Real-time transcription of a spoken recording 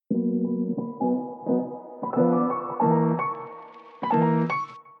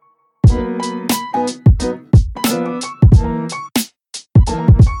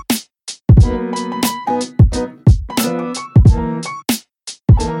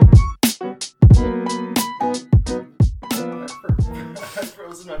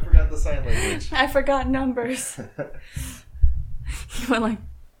I forgot the sign language. I forgot numbers. You went like...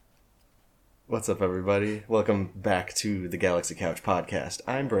 What's up, everybody? Welcome back to the Galaxy Couch podcast.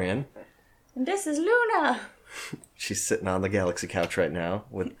 I'm Bran. And this is Luna. She's sitting on the Galaxy Couch right now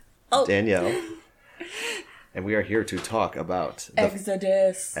with Oh. Danielle. And we are here to talk about the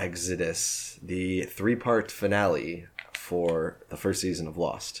Exodus, the 3-part finale for the first season of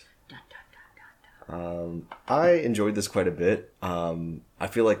Lost. I enjoyed this quite a bit. I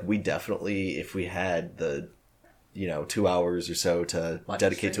feel like we definitely, if we had the 2 hours or so to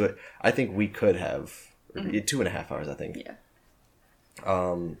dedicate to it, I think we could have 2.5 hours, I think.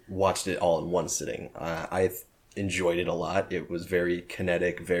 Yeah. Watched it all in one sitting. I enjoyed it a lot. It was very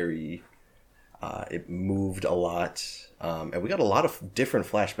kinetic, it moved a lot, and we got a lot of different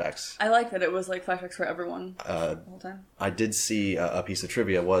flashbacks. I like that it was like flashbacks for everyone the whole time. I did see a piece of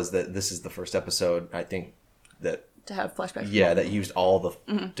trivia was that this is the first episode, I think, that To have flashbacks. yeah, that used all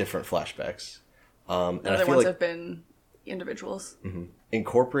the different flashbacks. And The I other feel ones like have been individuals.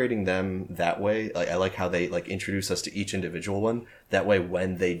 incorporating them that way, I like how they introduce us to each individual one. That way,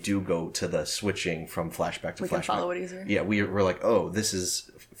 when they do go to the switching from flashback to We flashback, can follow it easier. yeah, we're like, oh, this is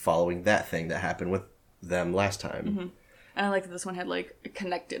following that thing that happened with them last time. And I like that this one had like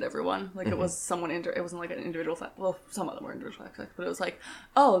connected everyone. Like it was someone it wasn't like an individual well, some of them were individual flashbacks, but it was like,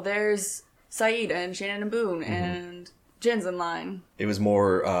 oh, there's Saeed and Shannon and Boone and Jin's in line. It was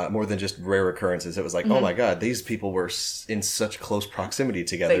more than just rare occurrences. It was like, oh my god, these people were in such close proximity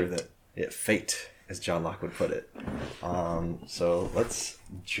together that fate, as John Locke would put it. So let's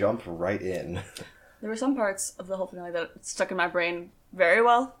jump right in. There were some parts of the whole finale that stuck in my brain very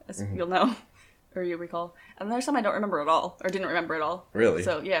well, as you'll know, or you recall. And there's some I don't remember at all, or didn't remember at all. Really?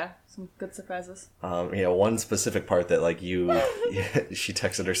 So yeah, some good surprises. One specific part that she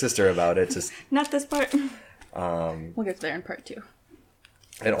texted her sister about it. Just Not this part. We'll get there in part 2.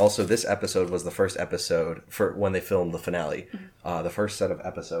 and also this episode was the first episode for when they filmed the finale. The first set of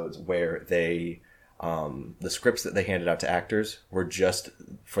episodes where they the scripts that they handed out to actors were just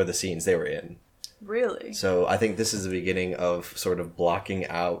for the scenes they were in. Really? So I think this is the beginning of sort of blocking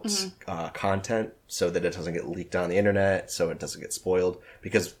out content so that it doesn't get leaked on the internet, so it doesn't get spoiled.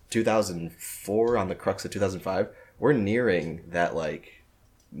 Because 2004, on the crux of 2005, we're nearing that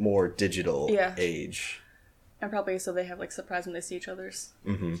more digital age. And probably so they have surprise when they see each other's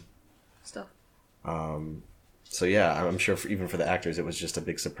stuff. So yeah, I'm sure even for the actors, it was just a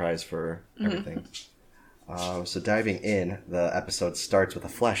big surprise for everything. So diving in, the episode starts with a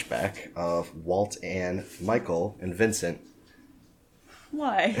flashback of Walt and Michael and Vincent.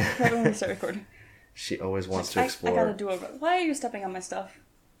 Why? Right when we start recording. She always wants to explore. I gotta do it. Why are you stepping on my stuff?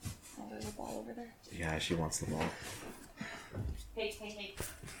 Oh, there's a ball over there. Yeah, she wants the ball. Hey.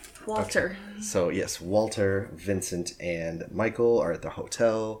 Walter. Okay. So yes, Walter, Vincent, and Michael are at the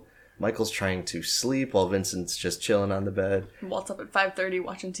hotel. Michael's trying to sleep while Vincent's just chilling on the bed. Walt's up at 5:30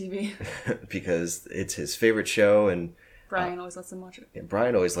 watching TV. Because it's his favorite show, and Brian always lets him watch it. yeah,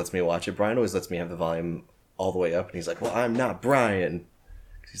 Brian always lets me watch it. Brian always lets me have the volume all the way up, and he's like, well, I'm not Brian.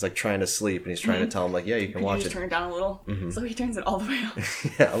 He's trying to sleep, and he's trying to tell him yeah, you can watch You it. just turn it down a little. So he turns it all the way up.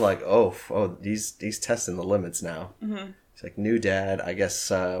 Yeah, I'm like, oh, he's testing the limits now. He's like, new dad. I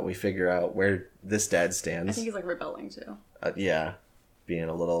guess we figure out where this dad stands. I think he's rebelling too. Yeah, being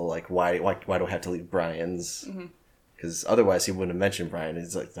a little why do I have to leave Brian's? Because otherwise he wouldn't have mentioned Brian.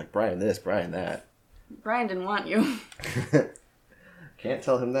 He's like Brian this, Brian that. Brian didn't want you. Can't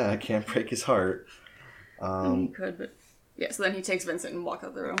tell him that. Can't break his heart. He could, but yeah. So then he takes Vincent and walks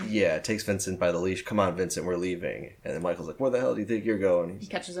out the room. Yeah, takes Vincent by the leash. Come on, Vincent, we're leaving. And then Michael's like, where the hell do you think you're going? He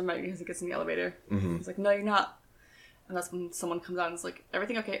catches him right as he gets in the elevator. He's like, no, you're not. And that's when someone comes out and is like,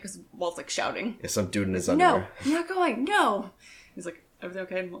 everything okay? Because Walt's shouting. Yeah, some dude in his No, underwear. I'm not going. No. He's like, everything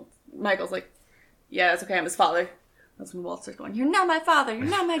okay? And Michael's like, yeah, it's okay. I'm his father. That's when Walt starts going, you're not my father. You're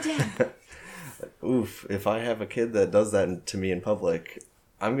not my dad. Oof, if I have a kid that does that to me in public,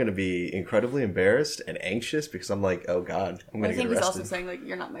 I'm going to be incredibly embarrassed and anxious because I'm like, oh God, I'm going to get arrested. I think he's also saying,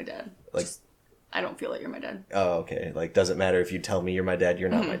 you're not my dad. I don't feel like you're my dad. Oh, okay. Doesn't matter if you tell me you're my dad, you're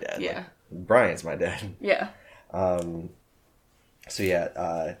not my dad. Yeah. Brian's my dad. Yeah. So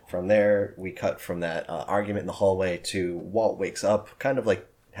yeah, from there, we cut from that argument in the hallway to Walt wakes up, kind of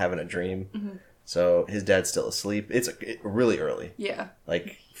having a dream. So his dad's still asleep. It's really early. Yeah.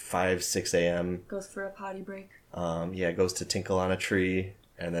 5, 6 a.m. Goes for a potty break. Goes to tinkle on a tree,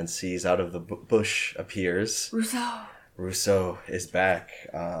 and then sees out of the bush appears. Rousseau is back.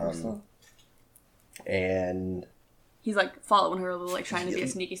 And he's following her a little, trying to be a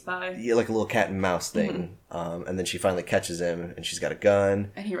sneaky spy. Yeah, like a little cat and mouse thing. And then she finally catches him, and she's got a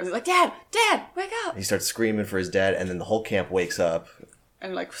gun. And he runs Dad, wake up! He starts screaming for his dad, and then the whole camp wakes up.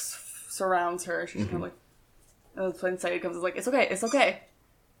 and like surrounds her. She's kind of like, and then Saeed comes and is like, it's okay, it's okay.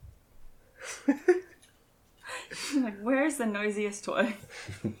 Like, where's the noisiest toy?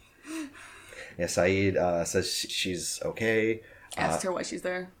 Yeah, Saeed says she's okay. Asks her why she's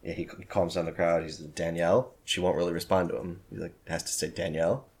there. Yeah, he calms down the crowd. He's Danielle. She won't really respond to him. He like has to say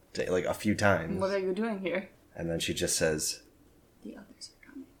Danielle like a few times. What are you doing here? And then she just says, The others are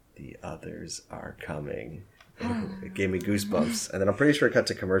coming. The others are coming. It gave me goosebumps. And then I'm pretty sure it cut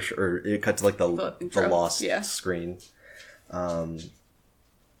to commercial, or it cut to like the lost screen. So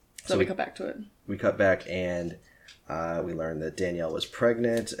we cut back to it. We cut back and we learned that Danielle was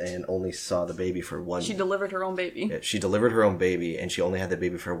pregnant and only saw the baby for 1 week. She delivered her own baby. Yeah, she delivered her own baby, and she only had the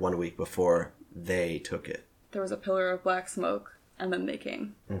baby for 1 week before they took it. There was a pillar of black smoke, and then they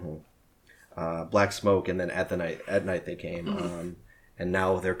came. Black smoke, and then at night they came. And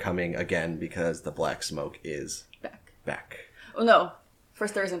now they're coming again because the black smoke is back. Oh no!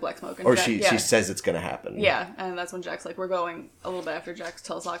 First there isn't black smoke. And or Jack, she says it's gonna happen. Yeah, and that's when Jack's like, we're going, a little bit after Jack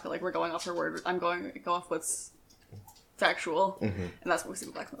tells Sokka, like, we're going off her word. I'm going to go off what's factual. And that's when we see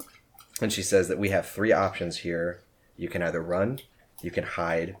the black smoke. And she says that we have 3 options here. You can either run, you can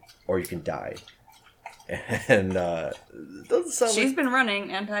hide, or you can die. And it doesn't sound She's been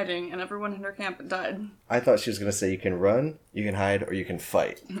running and hiding, and everyone in her camp died. I thought she was going to say you can run, you can hide, or you can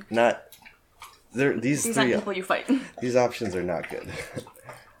fight. Not... These aren't three people you fight. These options are not good.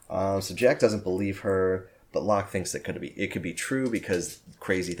 So Jack doesn't believe her, but Locke thinks it could be true because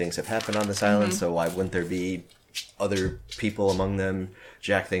crazy things have happened on this island, so why wouldn't there be other people among them?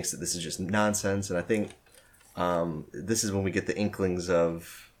 Jack thinks that this is just nonsense, and I think this is when we get the inklings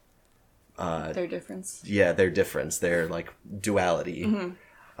of... their difference. Yeah, their difference. Their, like, duality.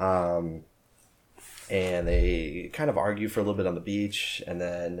 And they kind of argue for a little bit on the beach, and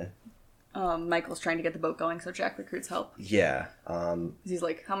then... Michael's trying to get the boat going, so Jack recruits help. Yeah. He's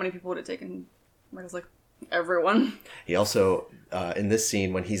like, how many people would it take? And Michael's like, everyone. He also, in this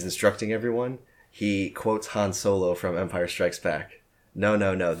scene, when he's instructing everyone, he quotes Han Solo from Empire Strikes Back.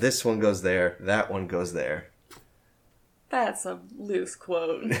 No. This one goes there. That one goes there. That's a loose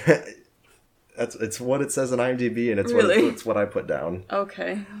quote. It's what it says on IMDb, and it's really? It's what I put down.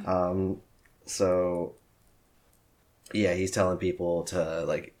 Okay. So, yeah, he's telling people to,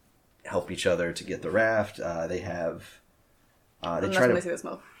 like, help each other to get the raft. They have... they try to... They see the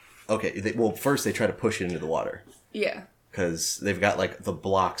smoke. Okay, first they try to push it into the water. Yeah. Because they've got, like, the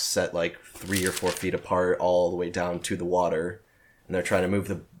blocks set, like, 3 or 4 feet apart all the way down to the water. And they're trying to move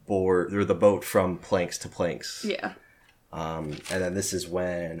the boat from planks to planks. Yeah. And then this is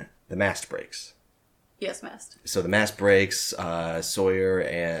when the mast breaks. Yes, mast. So the mast breaks, Sawyer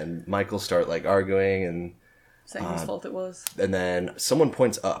and Michael start, like, arguing and... Saying whose fault it was. And then someone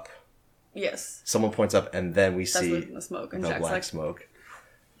points up. Yes. Someone points up, and then we see the smoke, and the Jack's black like, smoke.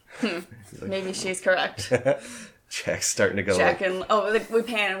 Like, maybe she's correct. Jack's starting to go. Jack we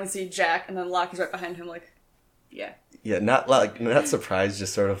pan and we see Jack, and then Lockie's right behind him, like, yeah. Yeah, not surprised,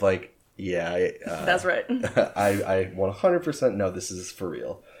 just sort of like, yeah. That's right. I 100% know this is for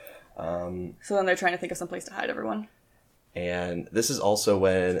real. So then they're trying to think of some place to hide everyone. And this is also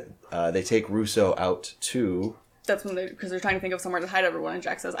when they take Russo out to... That's when because they're trying to think of somewhere to hide everyone, and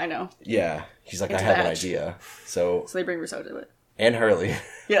Jack says, I know. Yeah. He's like, Into I have the an hatch. idea. So they bring Rousseau to it. And Hurley.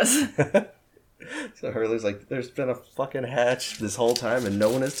 Yes. So Hurley's like, there's been a fucking hatch this whole time, and no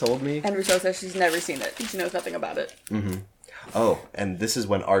one has told me. And Rousseau says she's never seen it. She knows nothing about it. Mm-hmm. Oh, and this is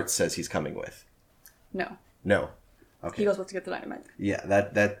when Art says he's coming with. No. Okay. He goes with to get the dynamite. Yeah,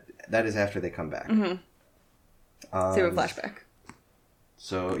 that is after they come back. Mm-hmm. See a flashback.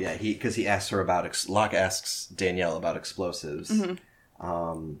 So yeah, because he asks her about Locke asks Danielle about explosives,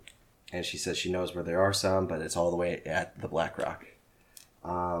 and she says she knows where there are some, but it's all the way at the Black Rock.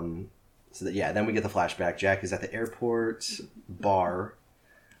 Then we get the flashback. Jack is at the airport bar,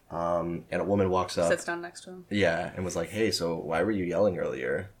 and a woman walks up, Sits down next to him. Yeah, and was like, "Hey, so why were you yelling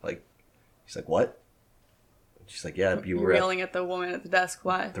earlier?" Like, he's like, "What?" She's like, "Yeah, you were yelling at the woman at the desk.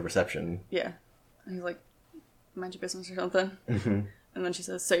 Why?" The reception. Yeah, and he's like, "Mind your business" or something. Mm-hmm. And then she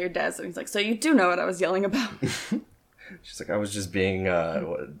says, "So your dad's," and he's like, "So you do know what I was yelling about?" She's like, "I was just being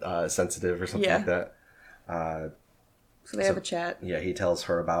sensitive or something like that." So they have a chat. Yeah, he tells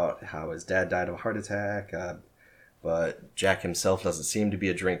her about how his dad died of a heart attack, but Jack himself doesn't seem to be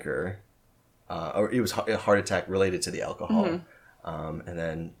a drinker. Or it was a heart attack related to the alcohol. And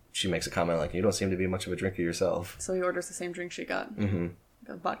then she makes a comment like, "You don't seem to be much of a drinker yourself." So he orders the same drink she got. Mm-hmm.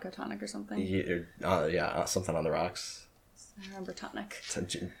 Like a vodka tonic or something. Yeah, something on the rocks. I remember tonic.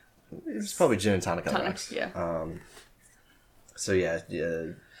 It's probably gin and tonic on the rocks. Yeah. So yeah,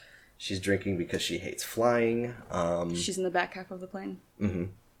 She's drinking because she hates flying. She's in the back half of the plane.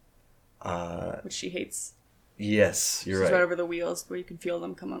 Which she hates. Yes, you're She's right. right over the wheels where you can feel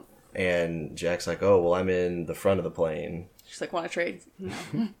them come up. And Jack's like, oh, well, I'm in the front of the plane. She's like, want to trade? No.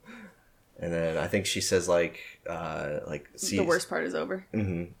 And then I think she says, like, see, The worst part is over.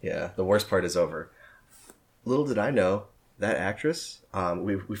 yeah, the worst part is over. Little did I know, that actress,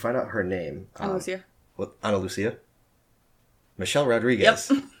 we find out her name. Ana Lucia. What, Ana Lucia? Michelle Rodriguez.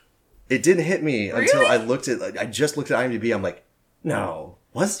 Yep. It didn't hit me until Really? I just looked at IMDb. I'm like, no.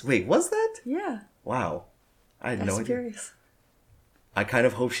 Was that? Yeah. Wow. I had no I'm idea. curious. I kind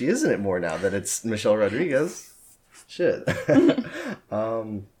of hope she is in it more now that it's Michelle Rodriguez. Shit.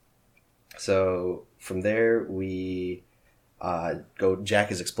 So from there we go.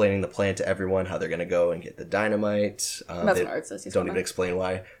 Jack is explaining the plan to everyone, how they're going to go and get the dynamite. That's they what Art says. don't even explain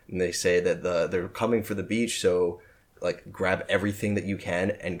why. And they say that they're coming for the beach, so like grab everything that you can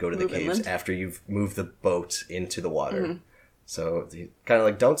and go to the Move caves inland. after you've moved the boat into the water. So kind of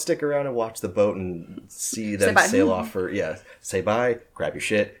like, don't stick around and watch the boat and see them bye. sail off for, say bye, grab your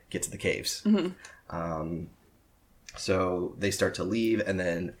shit, get to the caves. So they start to leave, and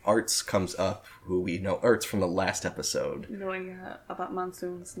then Arts comes up, who we know Arts from the last episode. Knowing about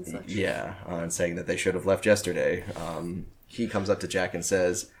monsoons and such. Yeah, and saying that they should have left yesterday. He comes up to Jack and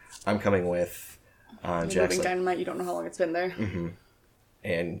says, I'm coming with. You're Jack's moving like, dynamite, you don't know how long it's been there.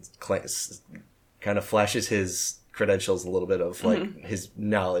 and kind of flashes his credentials a little bit of like his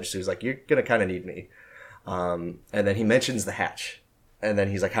knowledge. So he's like, you're gonna kind of need me. And then he mentions the hatch, and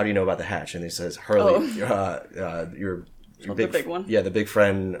then he's like, how do you know about the hatch? And he says, Hurley, your The big one. Yeah, the big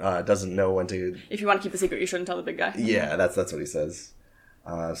friend doesn't know when to. If you want to keep a secret, you shouldn't tell the big guy. Yeah, that's what he says.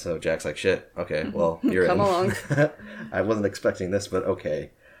 So Jack's like, shit. Okay, well, you're Come in. along. I wasn't expecting this, but okay.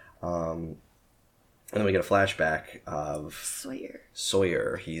 And then we get a flashback of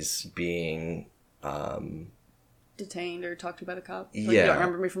Sawyer. He's being detained or talked to by the cop. Like, Yeah. You don't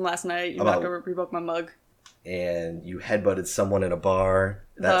remember me from last night. You knocked over, broke my mug. and you headbutted someone in a bar.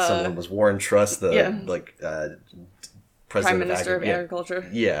 That The- someone was Warren Truss, the president Prime Minister of yeah. Agriculture.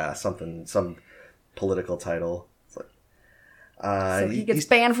 Yeah, some political title. It's like, So he gets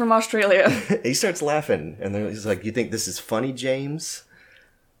banned from Australia. he starts laughing, and then he's like, "You think this is funny, James?"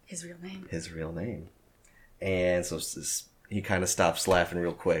 His real name. His real name. And so he kind of stops laughing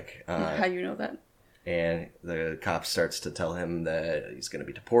real quick. How you know that? And the cop starts to tell him that he's going to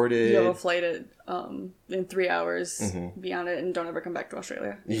be deported. You have a flight at, in 3 hours. Be on it and don't ever come back to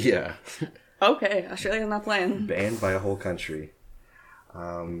Australia. Yeah. Okay, Australia's not playing. Banned by a whole country.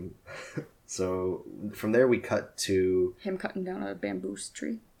 So from there we cut to... Him cutting down a bamboo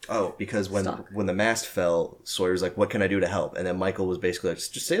tree. Oh, because when Stock. the mast fell, Sawyer's like, what can I do to help? And then Michael was basically like,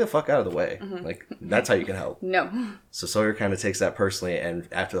 just stay the fuck out of the way. Like, that's how you can help. No. So Sawyer kind of takes that personally, and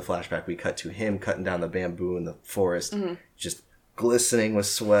after the flashback, we cut to him cutting down the bamboo in the forest, just glistening with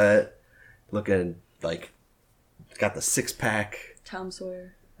sweat, looking like got the six-pack. Tom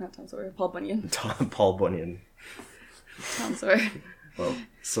Sawyer. Not Tom Sawyer. Paul Bunyan. Paul Bunyan. Tom Sawyer. Well,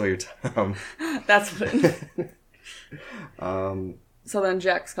 Sawyer Tom. That's what. So then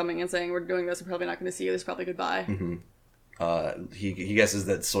Jack's coming and saying, we're doing this, we're probably not going to see you, there's probably goodbye. He guesses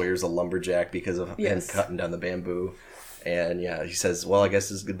that Sawyer's a lumberjack because of Yes. him cutting down the bamboo. And yeah, he says, well, I guess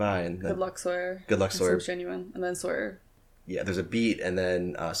this is goodbye. And then, Good luck, Sawyer. Good luck, That Sawyer. seems genuine. And then Sawyer. Yeah, there's a beat, and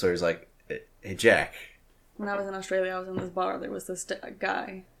then Sawyer's like, hey, Jack. When I was in Australia, I was in this bar, there was this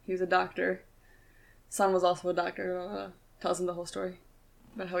guy. He was a doctor. Son was also a doctor. Tells him the whole story.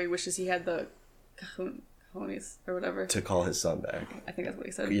 About how he wishes he had the cojones or whatever. To call his son back. I think that's what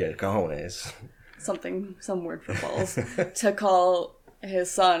he said. Yeah, cojones. Some word for balls. To call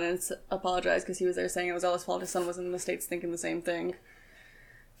his son and apologize because he was there saying it was all his fault. His son was in the States thinking the same thing.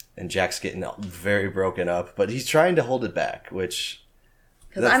 And Jack's getting very broken up, but he's trying to hold it back, which...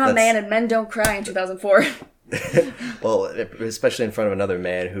 Because I'm a man and men don't cry in 2004. Well, especially in front of another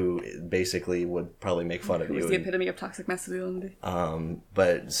man who basically would probably make fun of It was you. the epitome of toxic masculinity.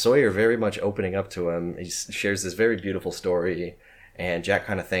 But Sawyer very much opening up to him. He shares this very beautiful story, and Jack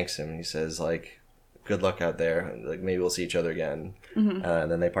kind of thanks him. He says, like, good luck out there. Like, maybe we'll see each other again.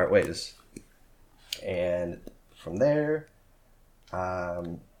 And then they part ways. And from there, we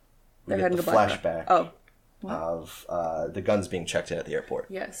They're get heading the to Black flashback Rock. of the guns being checked in at the airport.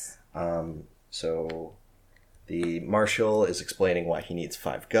 Yes. So the marshal is explaining why he needs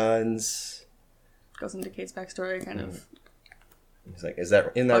 5 guns. Goes into Kate's backstory, kind of. He's like, "Is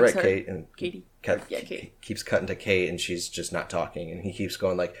that in that Bugs right, her. Kate?" And Katie. Kate Yeah, Kate. keeps cutting to Kate, and she's just not talking. And he keeps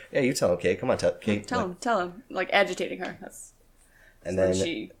going like, "Yeah, you tell him, Kate. Come on, Kate." Tell him. Like, agitating her. That's. And So then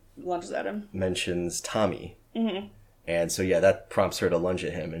she lunges at him. mentions Tommy, And so, yeah, that prompts her to lunge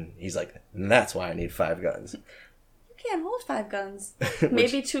at him, and he's like, that's why I need 5 guns. You can't hold 5 guns.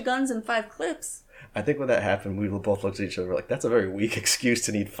 Maybe 2 guns and 5 clips. I think when that happened, we both looked at each other like, that's a very weak excuse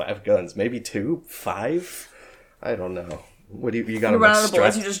to need 5 guns. Maybe 2? 5? I don't know. What do you got? You run out of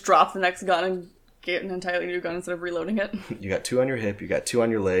bullets, you just drop the next gun and get an entirely new gun instead of reloading it. You got 2 on your hip, you got 2 on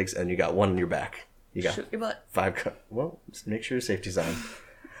your legs, and you got 1 on your back. You got shoot your butt. 5 guns. Well, just make sure your safety's on.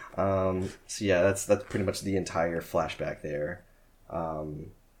 So yeah, that's pretty much the entire flashback there. So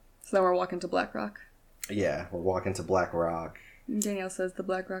then we're walking to Black Rock. Yeah, we're walking to Black Rock. Danielle says the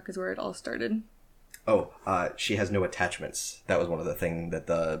Black Rock is where it all started. Oh, she has no attachments. That was one of the things that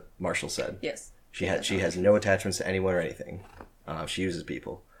the marshal said. Yes. She has no attachments to anyone or anything. She uses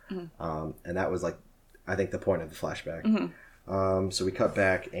people. Mm-hmm. And that was, like, I think the point of the flashback. Mm-hmm. So we cut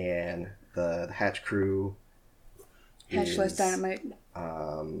back, and the Hatch crew Hatch / Dynamite.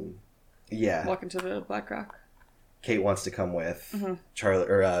 Yeah. Walking to the Black Rock. Kate wants to come with.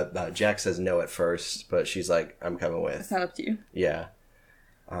 Mm-hmm. Jack says no at first, but she's like, I'm coming with. It's not up to you. Yeah.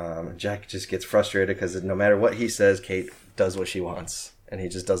 Jack just gets frustrated because no matter what he says, Kate does what she wants. And he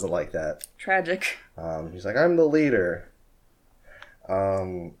just doesn't like that. Tragic. He's like, I'm the leader.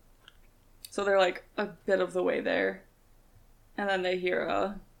 So they're like a bit of the way there. And then they hear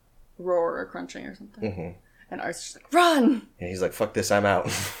a roar or crunching or something. Mm-hmm. And Art's just like, run! And he's like, fuck this, I'm out.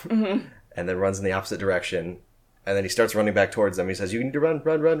 Mm-hmm. And then runs in the opposite direction. And then he starts running back towards them. He says, you need to run,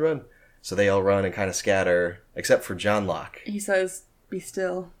 run, run, run. So they all run and kind of scatter, except for John Locke. He says, be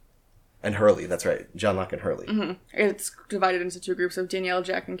still. And Hurley, that's right. John Locke and Hurley. Mm-hmm. It's divided into 2 groups of Danielle,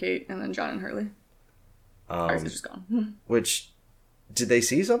 Jack, and Kate, and then John and Hurley. Art's just gone. Which, did they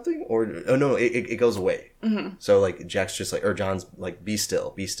see something? Or, oh no, it goes away. Mm-hmm. So, like, Jack's just like, or John's like, be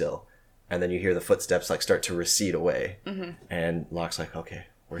still, be still. And then you hear the footsteps, like, start to recede away. Mm-hmm. And Locke's like, okay,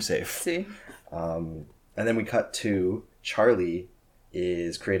 we're safe. See? And then we cut to Charlie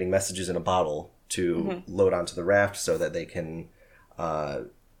is creating messages in a bottle to load onto the raft so that they can...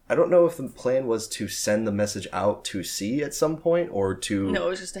 I don't know if the plan was to send the message out to sea at some point or to... No, it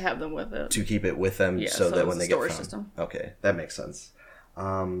was just to have them with it. To keep it with them so that when they get found... System. Okay, that makes sense.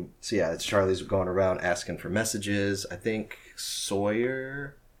 So yeah, it's Charlie's going around asking for messages. I think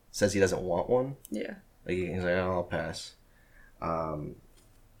Sawyer says he doesn't want one. Yeah. Like, he's like, oh, I'll pass. I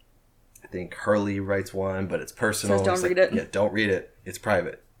think Hurley writes one, but it's personal. Says don't read it. Yeah, don't read it. It's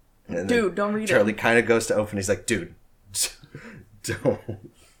private. And dude, don't read Charlie kind of goes to open. He's like, dude, don't.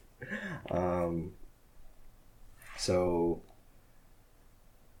 So,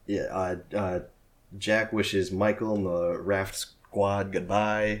 yeah, Jack wishes Michael and the raft squad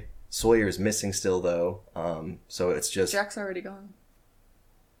goodbye. Sawyer's missing still, though. So it's just... Jack's already gone.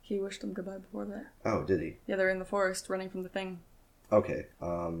 He wished them goodbye before that. Oh, did he? Yeah, they're in the forest running from the thing. Okay.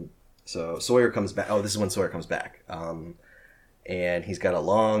 So Sawyer comes back. Oh, this is when Sawyer comes back. And he's got a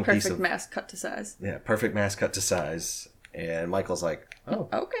long piece of... Perfect mask cut to size. Yeah, perfect mask cut to size. And Michael's like, oh,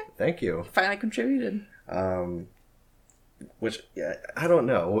 okay. Thank you. Finally contributed. Which, yeah, I don't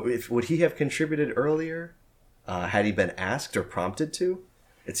know. Would he have contributed earlier? Had he been asked or prompted to?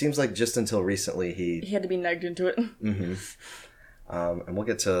 It seems like just until recently he had to be nagged into it. Mm-hmm. And we'll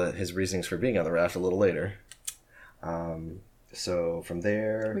get to his reasonings for being on the raft a little later. So from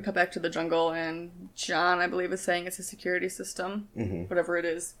there... We cut back to the jungle, and John, I believe, is saying it's a security system. Mm-hmm. Whatever it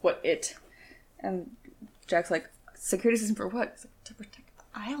is. And Jack's like, security system for what? It's like, to protect the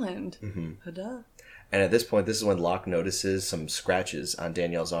island. Mm-hmm. Duh. And at this point, this is when Locke notices some scratches on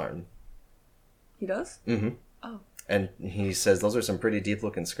Danielle's arm. He does? Mm-hmm. Oh. And he says, those are some pretty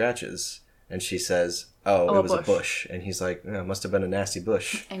deep-looking scratches. And she says, it was a bush. And he's like, it must have been a nasty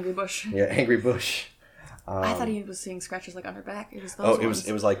bush. Angry bush. Yeah, angry bush. I thought he was seeing scratches like on her back. It was those ones.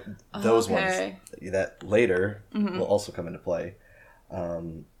 It was like those ones that later will also come into play.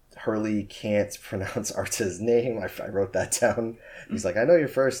 Hurley can't pronounce Arta's name. I wrote that down. He's like, I know your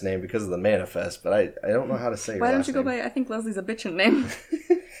first name because of the manifest, but I don't know how to say your last name. Why don't you go by, I think Leslie's a bitchin' name.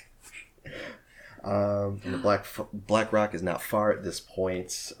 And the Black Rock is not far at this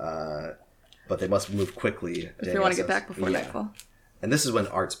point, but they must move quickly. If they want to get back before nightfall. And this is when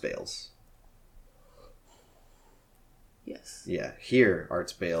Arts bails. Yes. Yeah, here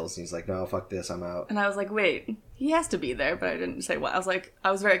Arts bails, and he's like, no, fuck this, I'm out. And I was like, wait, he has to be there, but I didn't say what.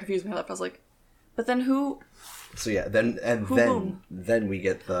 I was very confused when he left. I was like, but then who? So yeah, then we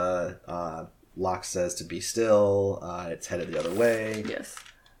get the Locke says to be still. It's headed the other way. Yes.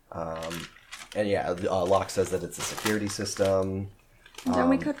 And yeah, Locke says that it's a security system. And then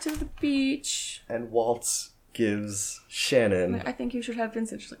we cut to the beach. And Waltz gives Shannon... I think you should have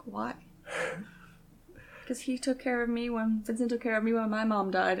Vincent. She's like, why? Because he took care of me when Vincent took care of me when my mom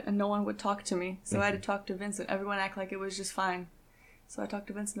died, and no one would talk to me. So I had to talk to Vincent. Everyone acted like it was just fine. So I talked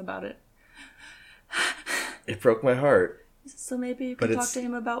to Vincent about it. It broke my heart. So maybe you can talk to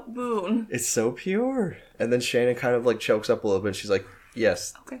him about Boone. It's so pure. And then Shannon kind of like chokes up a little bit. And she's like,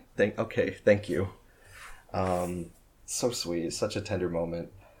 "Yes, okay, thank you." So sweet, such a tender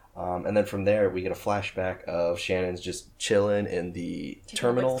moment. And then from there, we get a flashback of Shannon's just chilling in the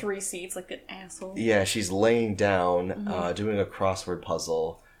terminal. Like 3 seats, like an asshole. Yeah, she's laying down, doing a crossword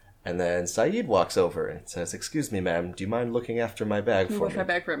puzzle. And then Saeed walks over and says, "Excuse me, ma'am, do you mind looking after my bag for me?" Watch my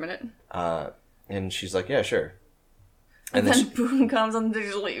bag for a minute. And she's like, "Yeah, sure." And then Boone comes and they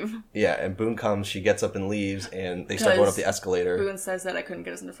just leave. Yeah, and Boone comes, she gets up and leaves, and they start going up the escalator. Boone says that I couldn't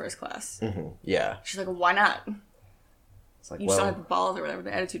get us into first class. Mm-hmm. Yeah. She's like, "Why not?" It's like, you just don't have the balls or whatever,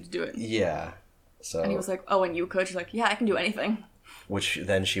 the attitude to do it. Yeah. So. And he was like, "Oh, and you could?" She's like, "Yeah, I can do anything." Which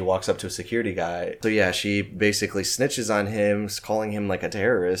then she walks up to a security guy. So yeah, she basically snitches on him, calling him like a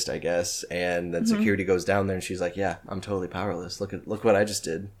terrorist, I guess. And then security goes down there and she's like, "Yeah, I'm totally powerless. Look what I just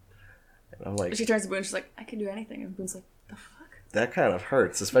did." And I'm like, she turns to Boone and she's like, "I can do anything." And Boone's like, "The fuck?" That kind of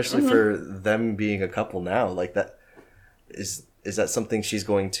hurts, especially for them being a couple now. Like that is that something she's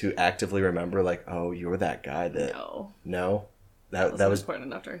going to actively remember? Like, "Oh, you're that guy that no, that was important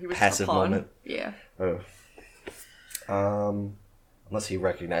enough to her. He was passive just a pawn. moment. Yeah. Oh. Unless he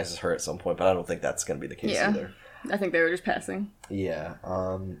recognizes her at some point, but I don't think that's going to be the case either. I think they were just passing. Yeah.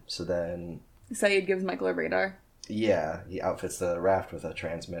 So then Saeed gives Michael a radar. Yeah, he outfits the raft with a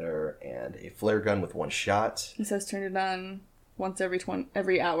transmitter and a flare gun with 1 shot. He says turn it on once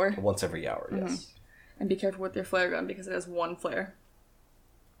every hour. Once every hour, yes. And be careful with your flare gun because it has 1 flare.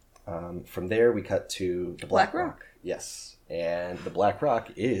 From there, we cut to the Black Rock. Yes. And the Black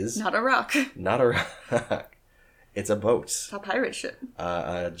Rock is... Not a rock. Not a rock. It's a boat. It's a pirate ship.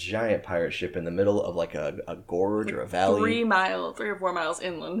 A giant pirate ship in the middle of like a gorge or a valley. 3 or 4 miles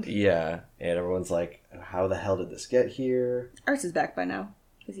inland. Yeah. And everyone's like, how the hell did this get here? Arts is back by now.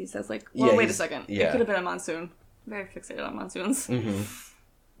 Because he says like, well, wait a second. Yeah. It could have been a monsoon. Very fixated on monsoons.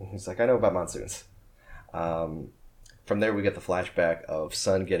 Mm-hmm. He's like, I know about monsoons. From there, we get the flashback of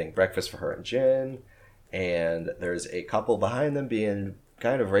Sun getting breakfast for her and Jin. And there's a couple behind them being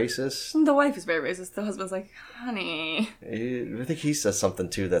kind of racist. The wife is very racist. The husband's like, honey. I think he says something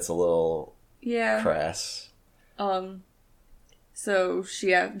too that's a little crass. So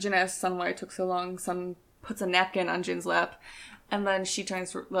Jin asks Sun why it took so long. Sun puts a napkin on Jin's lap, and then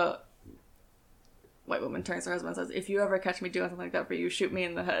the white woman turns to her husband and says, "If you ever catch me doing something like that for you, shoot me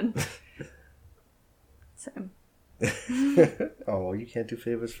in the head." Same. Oh, you can't do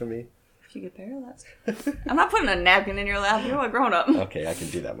favors for me? If you get paralyzed. I'm not putting a napkin in your lap. You're a grown-up. Okay, I can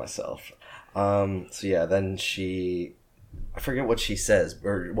do that myself. So yeah, then I forget what she says,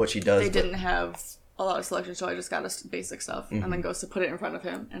 or what she does. They didn't have a lot of selection, so I just got us basic stuff, and then goes to put it in front of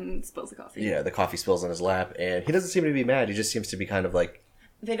him, and spills the coffee. Yeah, the coffee spills on his lap, and he doesn't seem to be mad. He just seems to be kind of like...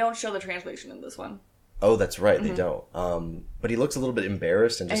 They don't show the translation in this one. Oh, that's right, they don't. But he looks a little bit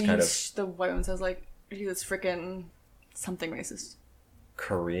embarrassed and just The white one says, like, he's frickin' something racist.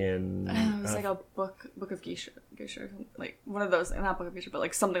 Korean... It was like a book of geisha, like one of those, not book of geisha, but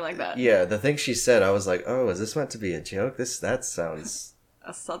like something like that. Yeah, the thing she said, I was like, oh, is this meant to be a joke? That sounds...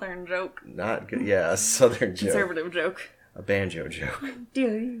 A southern joke. Not good. Yeah, a southern joke. Conservative joke. A banjo joke.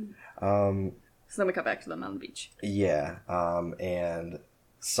 So then we cut back to them on the beach. Yeah, and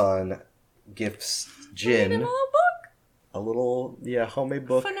Sun gifts Jin a little homemade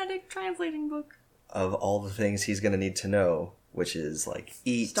book. Phonetic translating book. Of all the things he's going to need to know, which is like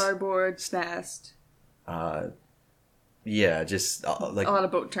eat. Starboard, snast. Yeah, just like... A lot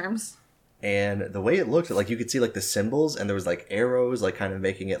of boat terms. And the way it looked, like you could see like the symbols, and there was like arrows, like kind of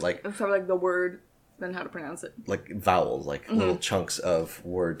making it like... It was probably like the word, then how to pronounce it. Like vowels, like little chunks of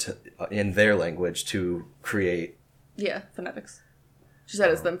word in their language to create... Yeah, phonetics. She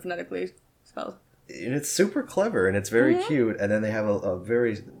said it's them phonetically spelled. And it's super clever, and it's very cute. And then they have a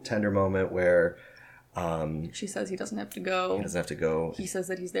very tender moment where... she says he doesn't have to go. He doesn't have to go. He says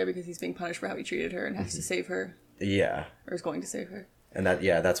that he's there because he's being punished for how he treated her and has to save her. Yeah. Or is going to save her. And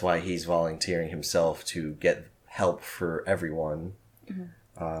that's why he's volunteering himself to get help for everyone.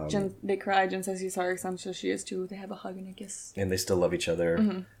 They cry. Jin says he's sorry, Sun says she is too. They have a hug and a kiss. And they still love each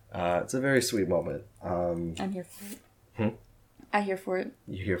other. It's a very sweet moment. I'm here for it. I'm here for it.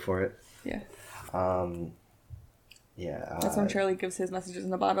 You here for it? Yeah. Yeah. That's when Charlie gives his messages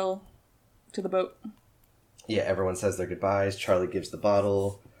in a bottle to the boat. Yeah, everyone says their goodbyes. Charlie gives the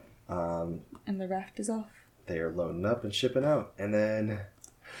bottle. And the raft is off. They are loading up and shipping out. And then,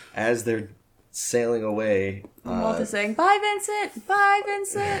 as they're sailing away... Walt is saying, "Bye, Vincent! Bye,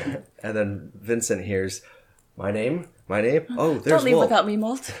 Vincent!" And then Vincent hears, My name? Oh, there's Don't leave Walt. without me,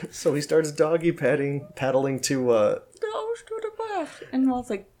 Walt. So he starts doggy paddling to, Goes to the back. And Walt's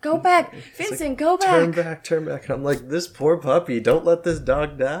like, go back. Vincent, go back. turn back. And I'm like, this poor puppy, don't let this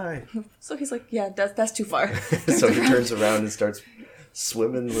dog die. So he's like, yeah, that's too far. So he turns around and starts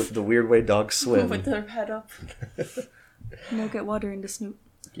swimming with the weird way dogs swim. With their head up. No, get water in the snoot.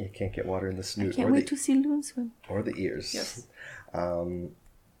 You can't get water in the snoot. Can't wait to see Loon swim. Or the ears. Yes.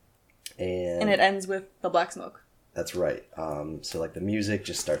 And it ends with the black smoke. That's right. So like the music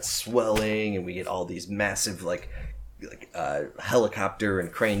just starts swelling, and we get all these massive like helicopter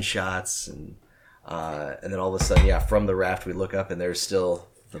and crane shots, and then all of a sudden, from the raft we look up, and there's still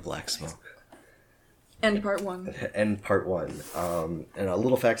the black smoke. End part 1. End part 1. And a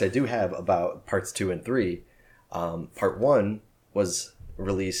little fact I do have about parts 2 and 3. Part 1 was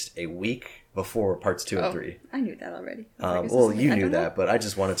released a week before parts 2 and 3. I knew that already. Well, you knew that, but I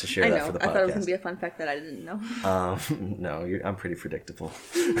just wanted to share that for the podcast. I thought it was going to be a fun fact that I didn't know. No, I'm pretty predictable.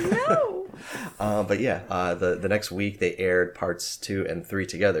 No! But yeah, the next week they aired parts 2 and 3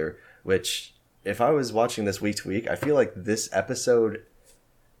 together, which, if I was watching this week to week, I feel like this episode...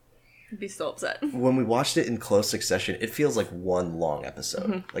 I'd be so upset. When we watched it in close succession, it feels like one long episode.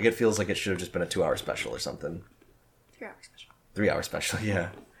 Mm-hmm. Like, it feels like it should have just been a 2-hour special or something. 3-hour special. 3-hour special, yeah.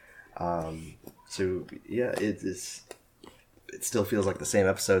 So yeah, it still feels like the same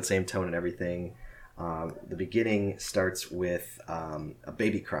episode, same tone and everything. The beginning starts with a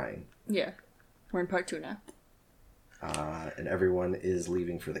baby crying. Yeah, we're in part 2 now. And everyone is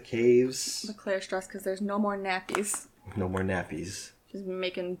leaving for the caves. But Claire's stressed because there's no more nappies. No more nappies. She's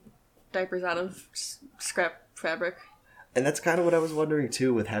making diapers out of scrap fabric. And that's kind of what I was wondering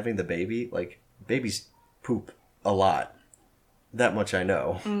too with having the baby. Like, babies poop a lot. That much I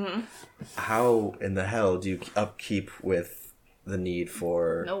know. Mm-hmm. How in the hell do you upkeep with the need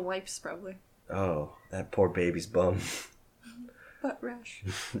for... No wipes, probably. Oh, that poor baby's bum. Butt rash.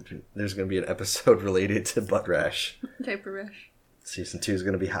 There's going to be an episode related to butt rash. Diaper rash. Season 2 is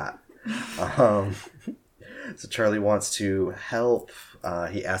going to be hot. So Charlie wants to help.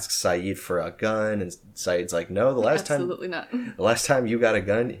 He asks Saeed for a gun, and Saeed's like, "No, Absolutely not. The last time you got a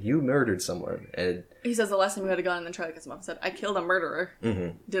gun, you murdered someone." And he says the last time you had a gun, and then Charlie gets him up and said, "I killed a murderer."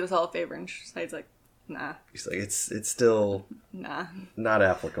 Mm-hmm. Did us all a favor, and Saeed's like, "Nah." He's like, "It's still not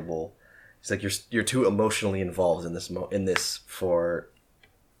applicable." He's like, "You're too emotionally involved in this for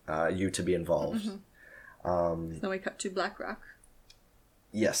you to be involved." Mm-hmm. So we cut to Black Rock.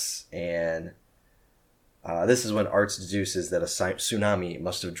 Yes, and. This is when Arts deduces that a tsunami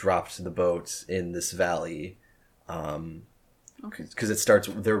must have dropped the boat in this valley. Because it starts,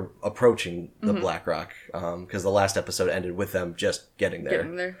 they're approaching the Black Rock. Because the last episode ended with them just getting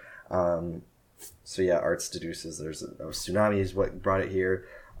there. So yeah, Arts deduces there's a tsunami is what brought it here.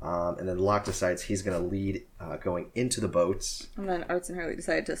 And then Locke decides he's going to lead going into the boats. And then Arts and Hurley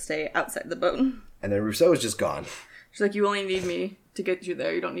decide to stay outside the boat. And then Rousseau is just gone. She's like, you only need me to get you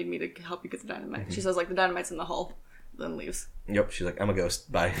there. You don't need me to help you get the dynamite. Mm-hmm. She says, like, the dynamite's in the hull. Then leaves. Yep. She's like, I'm a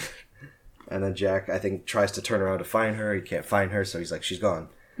ghost. Bye. And then Jack, I think, tries to turn around to find her. He can't find her, so he's like, she's gone.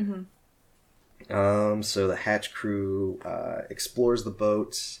 Mm-hmm. So the hatch crew explores the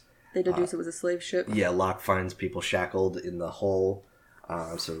boat. They deduce it was a slave ship. Yeah, Locke finds people shackled in the hull.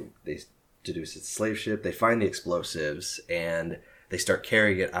 So they deduce it's a slave ship. They find the explosives, and... they start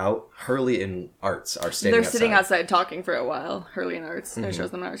carrying it out. Hurley and Arts are standing outside. They're sitting outside talking for a while, Hurley and Arts. And it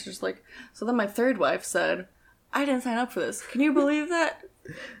shows them Arts just like, so then my third wife said, I didn't sign up for this. Can you believe that?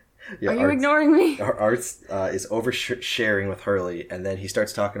 Yeah, are you ignoring me? Arts is oversharing with Hurley, and then he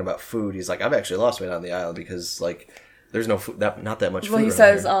starts talking about food. He's like, I've actually lost weight on the island because, like, there's no food, not that much food. Well, he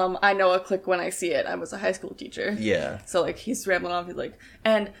says, I know a click when I see it. I was a high school teacher. Yeah. So, like, he's rambling off. He's like,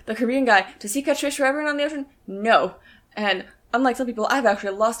 and the Korean guy, does he catch fish forever on the ocean? No. And... unlike some people, I've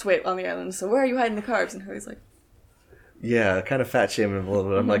actually lost weight on the island, so where are you hiding the carbs? And Hurley's like... yeah, kind of fat shaming him a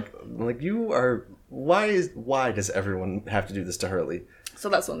little bit. I'm like, you are... Why does everyone have to do this to Hurley? So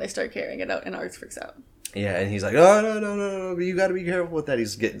that's when they start carrying it out, and Arts freaks out. Yeah, and he's like, oh, no, you gotta be careful with that.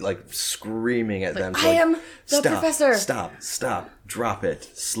 He's getting, like, screaming at them. I am the professor! Stop, drop it,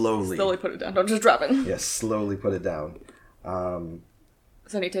 slowly. Slowly put it down, don't just drop it. Yes, slowly put it down. So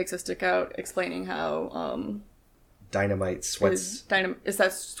then he takes a stick out, explaining how, dynamite sweats... Is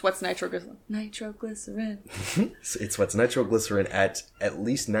that sweats nitroglycerin? Nitroglycerin. It sweats nitroglycerin at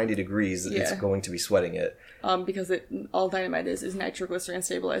least 90 degrees. Yeah. It's going to be sweating it. Because all dynamite is nitroglycerin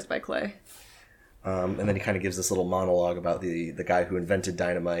stabilized by clay. And then he kind of gives this little monologue about the guy who invented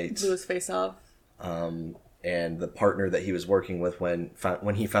dynamite. Blew his face off. And the partner that he was working with when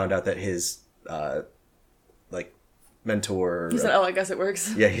he found out that his, mentor... he said, oh, I guess it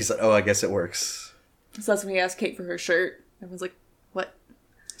works. Yeah, he said, oh, I guess it works. So that's when he asked Kate for her shirt. Everyone's like, what?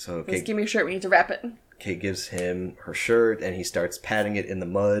 So He goes, Kate, give me your shirt, we need to wrap it. Kate gives him her shirt, and he starts patting it in the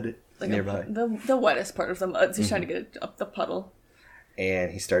mud nearby. The wettest part of the mud, so he's trying to get it up the puddle.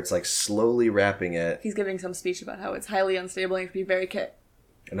 And he starts, like, slowly wrapping it. He's giving some speech about how it's highly unstable and you have to be very careful.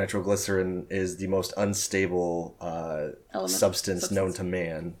 Nitroglycerin is the most unstable substance known to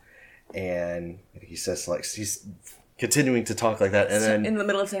man. And he says, like, he's continuing to talk like that, and then... In the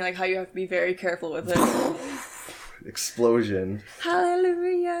middle of saying, like, how you have to be very careful with it. Explosion.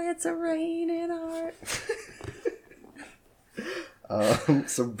 Hallelujah, it's a raining art.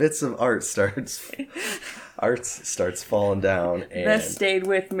 Some bits of art starts falling down, and That stayed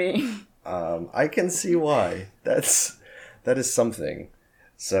with me. I can see why. That is something.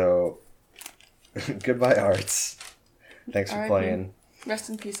 So, goodbye, arts. Thanks for R.I.P. playing. Rest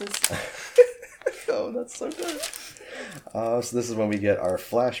in pieces. Oh, that's so good. So this is when we get our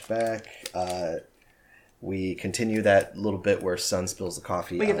flashback. We continue that little bit where Sun spills the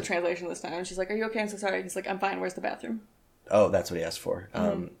coffee. We get the translation this time. She's like, are you okay? I'm so sorry. He's like, I'm fine. Where's the bathroom? Oh, that's what he asked for.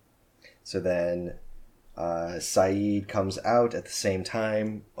 So then Saeed comes out at the same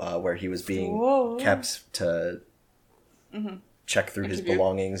time where he was being kept to check through his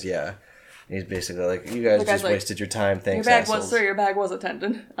belongings. Yeah. And he's basically like, you guys just wasted your time. Thanks, your bag assholes. was, sir, your bag was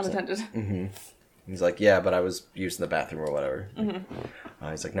unattended. He's like, yeah, but I was using the bathroom or whatever.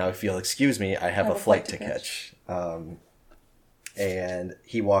 He's like, now if you'll excuse me, I have a flight to catch. And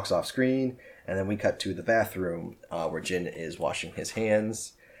he walks off screen, and then we cut to the bathroom where Jin is washing his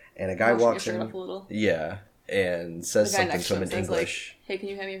hands, and a guy walks in. Up a little. Yeah, and says something to him in English. Like, hey, can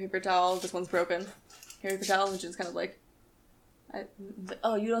you hand me a paper towel? This one's broken. Here, paper towel. And Jin's kind of like,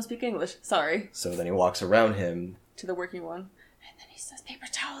 oh, you don't speak English. Sorry. So then he walks around him to the working one, and then he says paper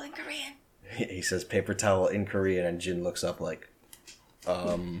towel in Korean. He says paper towel in Korean, and Jin looks up like,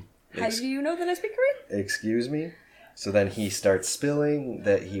 how do you know that I speak Korean? Excuse me? So then he starts spilling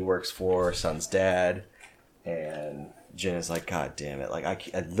that he works for Sun's dad, and Jin is like, God damn it, like,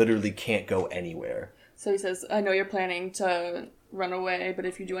 I literally can't go anywhere. So he says, I know you're planning to run away, but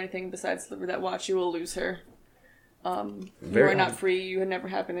if you do anything besides deliver that watch, you will lose her. You are not free, you had never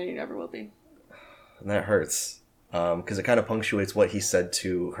happened, and you never will be. And that hurts, because it kind of punctuates what he said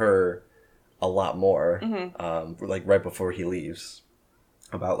to her a lot more, like right before he leaves,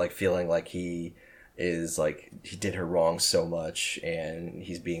 about like feeling like he is like he did her wrong so much, and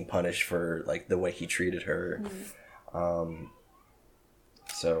he's being punished for like the way he treated her.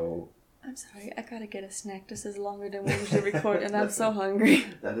 So I'm sorry, I gotta get a snack. This is longer than we usually record, and I'm so hungry.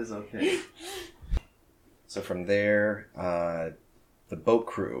 That is okay. So from there, the boat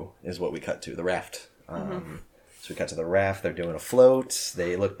crew is what we cut to, the raft. So we cut to the raft, they're doing a float,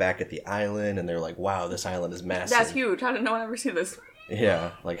 they look back at the island, and they're like, wow, this island is massive. That's huge, how did no one ever see this?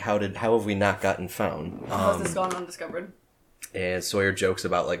 Yeah, like how have we not gotten found? How has this gone undiscovered? And Sawyer jokes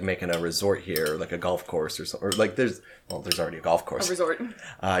about like making a resort here, like a golf course or something. Or like there's already a golf course. A resort.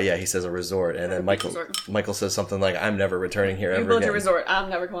 Yeah, he says a resort, and then Michael says something like, "I'm never returning here ever again." You built a resort. I'm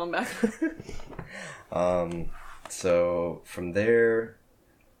never coming back. So from there,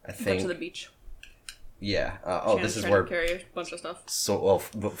 I think go to the beach. Yeah. Shannon's this is trying where to carry a bunch of stuff. So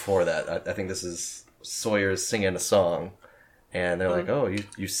before that, I think this is Sawyer's singing a song, and they're like, "Oh,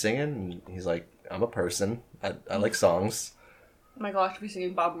 you singing?" And he's like, "I'm a person. I like songs." Michael actually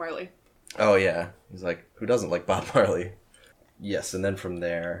singing Bob Marley. Oh yeah, he's like, who doesn't like Bob Marley? Yes, and then from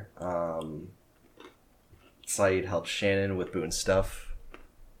there, Saeed helps Shannon with Boone's stuff.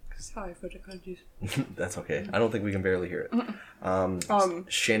 Sorry for the countries. That's okay. I don't think we can barely hear it.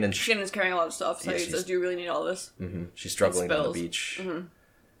 Shannon's carrying a lot of stuff. Saeed says, "Do you really need all this?" Mm-hmm. She's struggling on the beach. And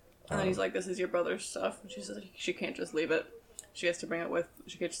then he's like, "This is your brother's stuff." And she says she can't just leave it. She has to bring it with.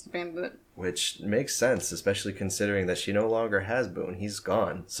 She can't just abandon it. Which makes sense, especially considering that she no longer has Boone. He's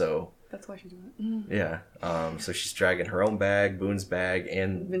gone, so... That's why she's doing it. Yeah. So she's dragging her own bag, Boone's bag,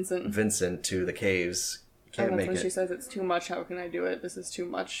 and Vincent to the caves. Can't make it. She says, "It's too much. How can I do it? This is too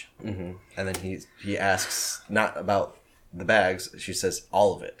much." Mm-hmm. And then he asks, not about the bags, she says,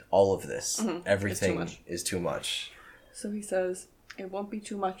 all of it. All of this. Everything is too much. So he says... It won't be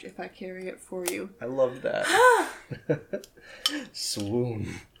too much if I carry it for you. I love that.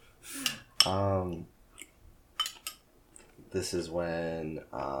 Swoon. This is when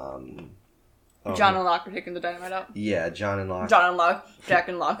John and Locke are taking the dynamite out. Yeah, Jack and Locke. Jack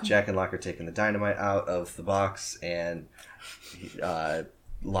and Locke are taking the dynamite out of the box, and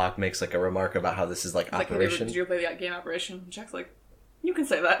Locke makes like a remark about how this is like Operation. Did you play the game Operation? And Jack's like, you can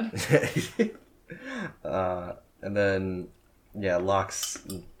say that. And then. Yeah, Locke's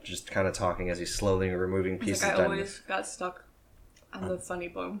just kind of talking as he's slowly removing pieces of dynamite. I always got stuck on the funny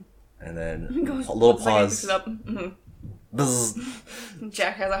bone. And then Goes, a little looks like he picks pause. it up. Mhm. Bzzz.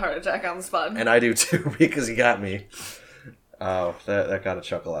 Jack has a heart attack on the spot. And I do too, because he got me. Oh, that got a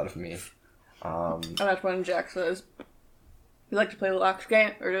chuckle out of me. And that's when Jack says, "You like to play lock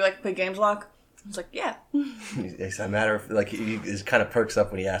game, or do you like to play games lock?" I was like, "Yeah." It's a matter of, like, he kind of perks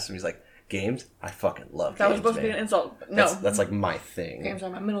up when he asks him. He's like, games? I fucking love That games, was supposed to be an man. insult. But no, That's like my thing. games are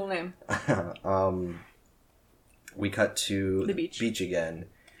my middle name. We cut to The beach. again,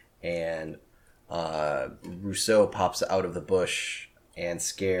 and Rousseau pops out of the bush and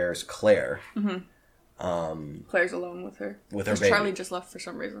scares Claire. Claire's alone with her. With her 'Cause baby. Charlie just left for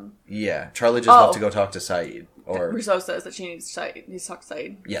some reason. Yeah, Charlie just Oh. left to go talk to Saeed. Or Rousseau says that she needs Saeed. Needs to talk to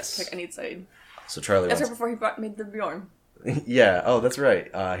Saeed. yes, Like, I need Saeed. so Charlie That's right wants. before he made the Bjorn. Yeah. Oh, that's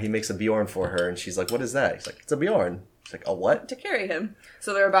right. He makes a Bjorn for her, and she's like, "What is that?" He's like, "It's a Bjorn." She's like, "A what?" To carry him.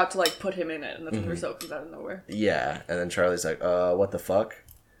 So they're about to, like, put him in it, and that's Mm-hmm. when Rousseau comes out of nowhere. Yeah, and then Charlie's like, what the fuck?"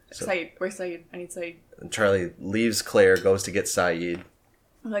 So- Saeed. Where's Saeed? I need Saeed. And Charlie leaves Claire, goes to get Saeed.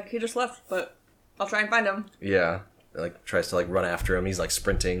 I'm like, he just left, but I'll try and find him. Yeah, like tries to like run after him. He's like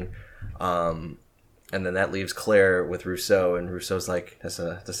sprinting, and then that leaves Claire with Rousseau, and Rousseau's like, "That's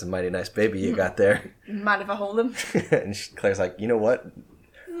a mighty nice baby you got there." Mind if I hold him? And Claire's like, "You know what?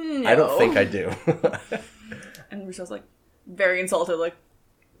 No. I don't think I do." And Rousseau's like, very insulted, like,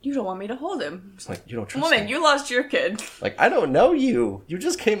 you don't want me to hold him. It's like, "You don't trust Woman, me." you lost your kid. Like, "I don't know you. You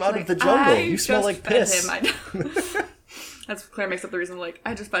just came out Like, of the jungle. I You smell just like fed piss." him. That's Claire makes up the reason, like,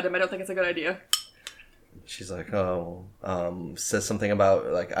 I just fed him. I don't think it's a good idea. She's like, says something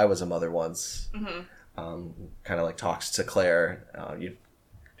about like, "I was a mother once." Kind of like talks to Claire. And It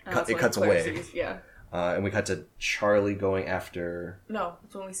that's when cuts Claire away. sees- yeah. And we cut to Charlie going after. No,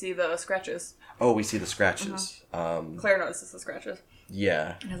 that's when we see the scratches. Oh, we see the scratches. Claire notices the scratches.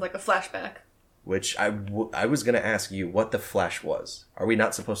 Yeah, It has, like, a flashback. which I was gonna ask you what the flash was. Are we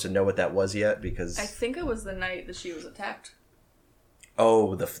not supposed to know what that was yet? Because I think it was the night that she was attacked.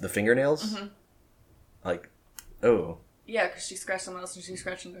 oh, the fingernails. Like, oh, Yeah, because she scratched someone else and she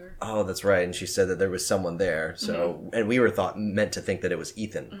scratched into her. oh, that's right. And she said that there was someone there. So, and we were meant to think that it was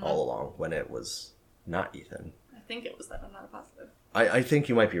Ethan all along when it was not Ethan. I think it was that. I'm not positive. I think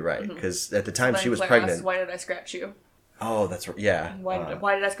you might be right because at the time Then she was Claire pregnant. asks, why did I scratch you? Oh, that's right. Yeah. Why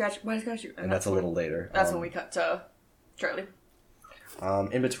did I scratch you? and that's a little later. That's when we cut to Charlie.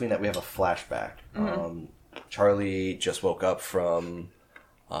 In between that, we have a flashback. Charlie just woke up from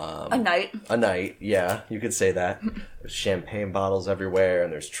A night. a night. Yeah, you could say that. There's champagne bottles everywhere,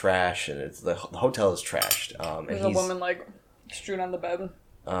 and there's trash, and it's the hotel is trashed. And There's a he's woman, like, strewn on the bed.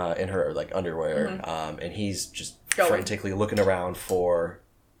 in her like underwear, and he's just Going. frantically looking around for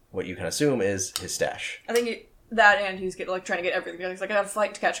what you can assume is his stash. I think that and he's trying to get everything. He's like, I got a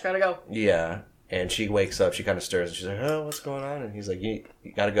flight to catch, gotta go. Yeah, and she wakes up. She kind of stirs, and she's like, "Oh, what's going on?" And he's like, "You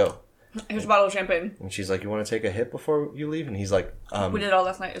gotta go." Here's a bottle of champagne. And she's like, "You want to take a hit before you leave?" And he's like, We did all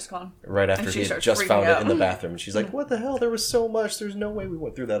last night, it's gone. right after And she he had starts just freaking found it out. in the bathroom. And she's like, "What the hell? There was so much. There's no way we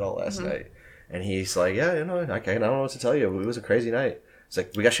went through that all last night." And he's like, "Yeah, you know, I don't know what to tell you. It was a crazy night." It's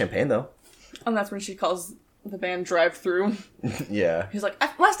like, "We got champagne though." And that's when she calls the band Drive Through. Yeah. He's like,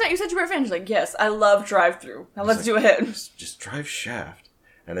 last night you said you were a fan. She's like, yes, I love Drive Through. Now let's do a hit. Just drive shaft.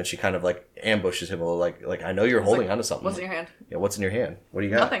 And then she kind of like ambushes him a little, like I know you're holding onto something. What's in your hand? Yeah, what's in your hand? What do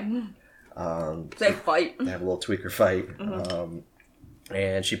you got? Nothing. Say fight. They have a little tweaker fight.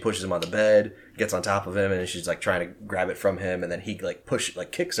 And she pushes him on the bed, gets on top of him, and she's like trying to grab it from him, and then he like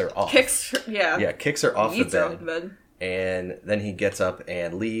kicks her off. Kicks her, yeah. Yeah, kicks her off the Eats her bed. off the bed. And then he gets up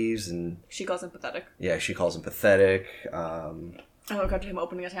and leaves, and She calls him pathetic. yeah, she calls him pathetic. And we got to him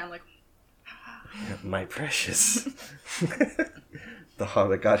opening his hand like, My precious. The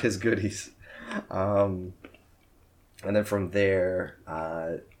Hobbit got his goodies. And then from there,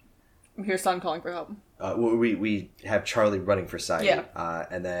 here's son calling for help. we have Charlie running for Saeed. Yeah.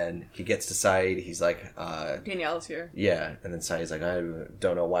 And then he gets to Saeed. He's like, Danielle's here. yeah. And then Saeed's like, I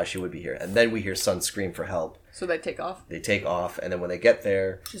don't know why she would be here. And then we hear son scream for help. So they take off. They take off. And then when they get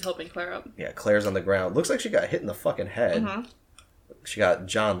there, She's helping Claire up. yeah, Claire's on the ground. Looks like she got hit in the fucking head. She got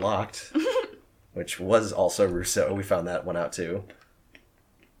John locked, which was also Rousseau. We found that one out too.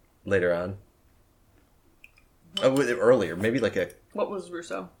 Later on. Oh, earlier. Maybe like What was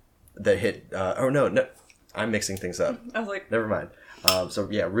Russo? the hit. No. I'm mixing things up. I was like, Never mind. So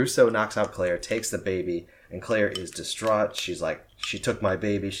yeah, Rousseau knocks out Claire, takes the baby, and Claire is distraught. She's like, she took my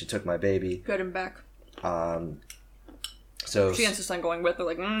baby. She took my baby. get him back. So She insists on going with her,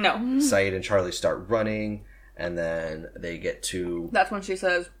 like, no. Saeed and Charlie start running, and then they get to. That's when she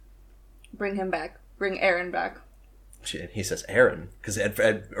says, bring him back. Bring Aaron back. He says Aaron because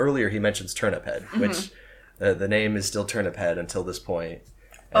earlier he mentions Turnip Head, which the name is still Turnip Head until this point.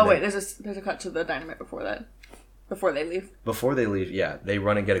 Oh wait, there's a cut to the dynamite before that. Before they leave. Before they leave, yeah, they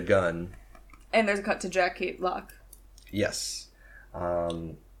run and get a gun. And there's a cut to Jack, Kate, Locke. Yes.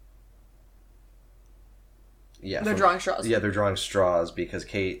 Yeah, they're drawing straws. Yeah, they're drawing straws because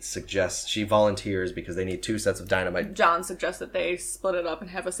Kate suggests, she volunteers because they need 2 sets of dynamite. John suggests that they split it up and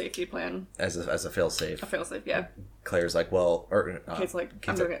have a safety plan. As a fail-safe. A fail-safe, yeah. Claire's like, well... Kate's like,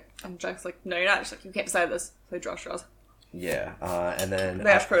 I'm doing it. And Jack's like, no, you're not. She's like, you can't decide this. So they draw straws. Yeah, and then... They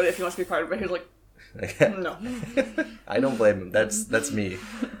ask Crowley if he wants to be part of it. He's like, no. I don't blame him. That's me.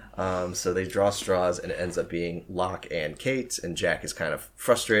 So they draw straws, and it ends up being Locke and Kate, and Jack is kind of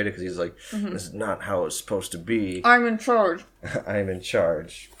frustrated because he's like, this is not how it's supposed to be. I'm in charge. I'm in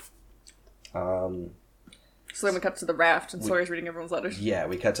charge. So then we cut to the raft, and Sawyer's reading everyone's letters. Yeah,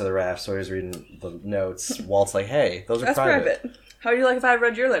 we cut to the raft. Sawyer's reading the notes. Walt's like, hey, those are That's private. How would you like if I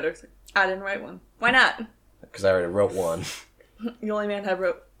read your letters? I didn't write one. Why not? Because I already wrote one. The only man I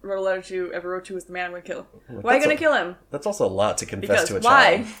wrote a letter to ever wrote to was the man I'm going to kill. Why are you going to kill him? That's also a lot to confess to a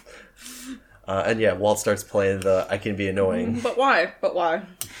why? child. And yeah, Walt starts playing the I can be annoying. But why? But why?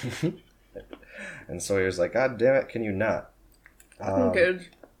 And Sawyer's like, God damn it, can you not? Good.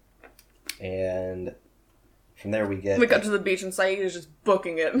 And from there we cut to the beach and Sayid is just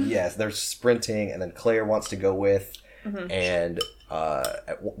booking it. Yes, they're sprinting, and then Claire wants to go with. And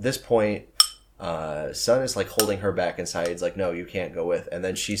at this point, Sun is like holding her back, and Sayid's like, no, you can't go with. And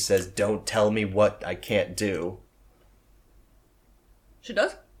then she says, don't tell me what I can't do. She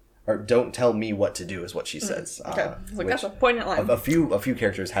does? Or don't tell me what to do is what she says. Okay. Like, that's a poignant line. A few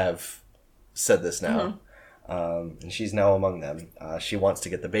characters have said this now. And she's now among them. She wants to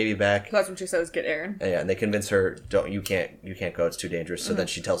get the baby back. That's when she says, get Aaron. Yeah, and they convince her, you can't go, it's too dangerous. So then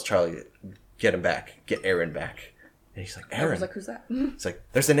she tells Charlie, get him back, get Aaron back. And he's like, Aaron? I was like, who's that? It's like,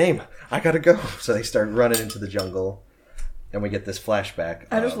 there's a name, I gotta go. So they start running into the jungle, and we get this flashback.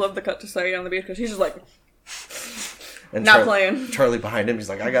 I just love the cut to Sayid on the beach, because he's just like, and not playing. Charlie behind him, he's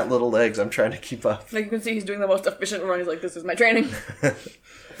like, I got little legs, I'm trying to keep up. Like, you can see he's doing the most efficient run. He's like, this is my training.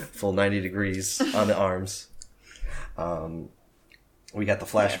 Full 90 degrees on the arms. We got the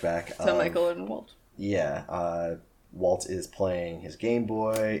flashback. To Michael and Walt. Yeah, Walt is playing his Game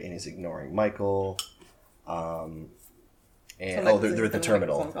Boy, and he's ignoring Michael. And they're at the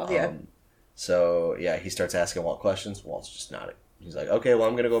terminal. So yeah, he starts asking Walt questions. Walt's just nodding. He's like, okay, well,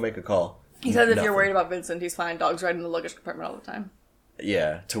 I'm gonna go make a call. He says if you're worried about Vincent, he's fine. Dogs ride in the luggage compartment all the time.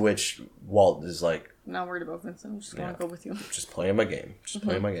 Yeah, to which Walt is like, I'm not worried about Vincent. I'm just gonna go with you. Just playing my game.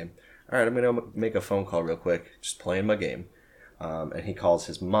 Playing my game. All right, I'm gonna make a phone call real quick. Just playing my game. And he calls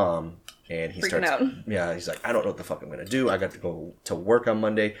his mom, and he starts out. Yeah, he's like, I don't know what the fuck I'm gonna do. I got to go to work on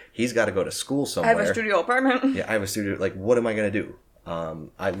Monday. He's got to go to school somewhere. I have a studio apartment. Yeah, I have a studio. Like, what am I gonna do?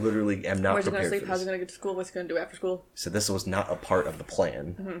 I literally am not prepared. Where's he gonna sleep? For How's this. he gonna get to school? What's he gonna do after school? So this was not a part of the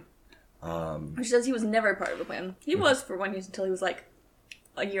plan. She says he was never part of the plan. He was for 1 year until he was like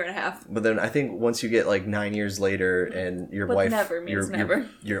a year and a half. But then I think once you get like 9 years later, and your wife, never means never.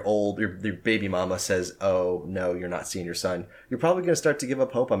 Your old, your baby mama says, "Oh no, you're not seeing your son." You're probably gonna start to give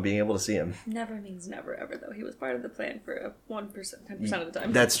up hope on being able to see him. Never means never ever, though. He was part of the plan for 1%, 10% of the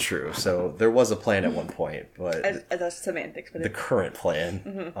time. That's true. So there was a plan at one point, but that's semantics. But the current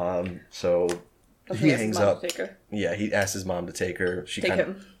plan. So he hangs up. Yeah, he asks his mom to take her. She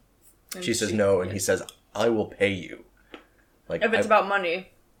says no, and he says, "I will pay you." Like, if it's about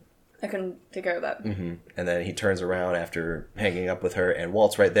money, I can take care of that. And then he turns around after hanging up with her, and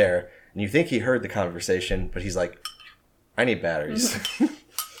Walt's right there. And you think he heard the conversation, but he's like, I need batteries.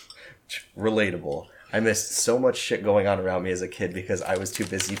 Relatable. I missed so much shit going on around me as a kid because I was too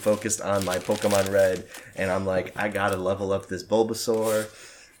busy focused on my Pokemon Red. And I'm like, I gotta level up this Bulbasaur.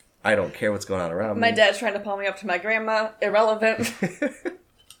 I don't care what's going on around me. My dad's trying to pull me up to my grandma. Irrelevant.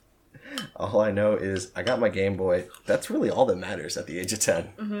 All I know is I got my Game Boy. That's really all that matters at the age of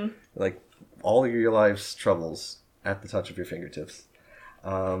 10. Like, all of your life's troubles at the touch of your fingertips.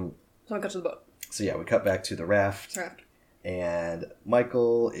 So we cut to the boat. So yeah, we cut back to the raft. And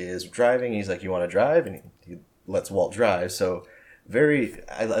Michael is driving. He's like, you want to drive? And he lets Walt drive. So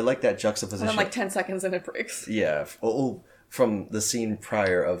I like that juxtaposition. And then like 10 seconds and it breaks. Yeah. From the scene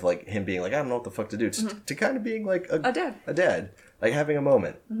prior of like him being like, I don't know what the fuck to do, to kind of being like a dad. Like having a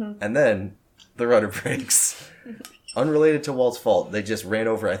moment. And then the rudder breaks. Unrelated to Walt's fault. They just ran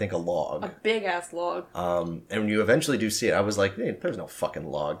over, I think, a log. A big ass log. And when you eventually do see it, I was like, hey, there's no fucking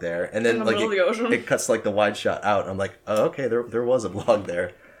log there. And then like the ocean. It cuts like the wide shot out. I'm like, oh, okay, there was a log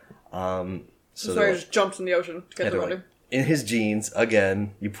there. So he just jumps in the ocean to get the rudder. In his jeans,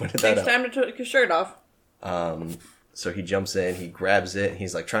 again, you pointed that out. Takes time to take his shirt off. So he jumps in, he grabs it, and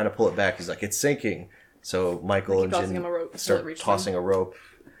he's like trying to pull it back. He's like, it's sinking. So Michael and Jin start tossing a rope.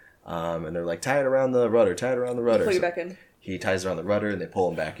 And they're like, tie it around the rudder, tie it around the rudder. Pull you So back in. he ties it around the rudder, and they pull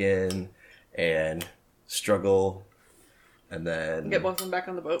him back in, and struggle, and then... Get both of them back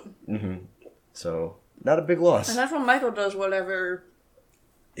on the boat. Mm-hmm. So, not a big loss. And that's when Michael does whatever...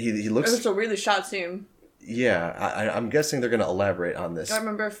 He looks... It was a really shot scene. Yeah, I'm guessing they're going to elaborate on this. I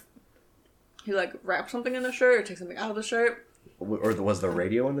remember if he, like, wrapped something in the shirt or takes something out of the shirt. Or was the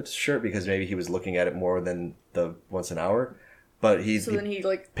radio in the shirt? Because maybe he was looking at it more than the once an hour. But So then he,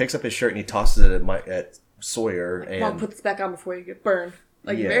 like... picks up his shirt and he tosses it at Sawyer. And Mom, put this back on before you get burned.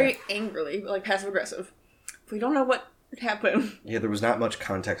 Like, Yeah. very angrily, like, passive-aggressive. We don't know what happened. Yeah, there was not much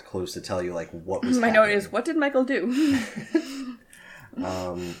context clues to tell you, like, what was My happening. note is, what did Michael do?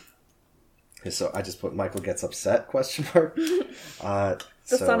 So I just put Michael gets upset, question mark. The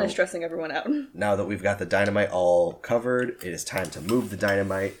sun is stressing everyone out. Now that we've got the dynamite all covered, it is time to move the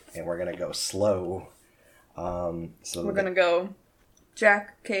dynamite, and we're going to go slow. So We're gonna go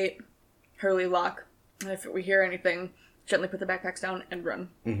Jack, Kate, Hurley, Locke, and if we hear anything, gently put the backpacks down and run.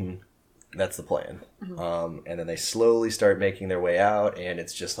 Mm-hmm. That's the plan. And then they slowly start making their way out, and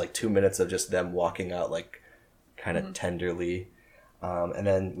it's just like 2 minutes of just them walking out, like, kind of tenderly. And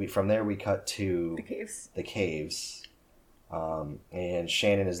then from there we cut to The caves. And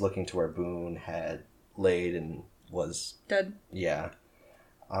Shannon is looking to where Boone had laid and was... Dead. Yeah.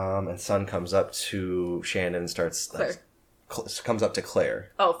 And Sun comes up to Shannon and starts... Claire. Comes up to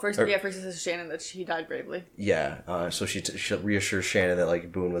Claire. Oh, first he says to Shannon that he died bravely. Yeah, so she reassures Shannon that,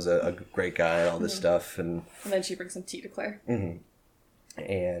 like, Boone was a great guy and all this stuff, and then she brings some tea to Claire.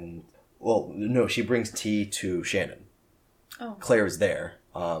 And, well, no, she brings tea to Shannon. Oh. Claire is there,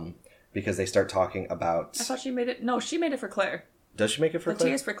 because they start talking about... I thought she made it... No, she made it for Claire. Does she make it for The Claire?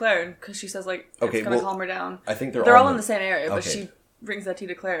 tea is for Claire, because she says, like, it's Okay, gonna calm her down. I think they're all in the same area, but she brings that tea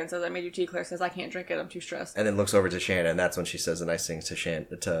to Claire and says, I made you tea. Claire says, I can't drink it, I'm too stressed. And then looks over to Shannon, and that's when she says the nice things to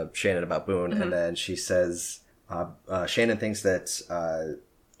Shannon about Boone, and then she says... Shannon thinks that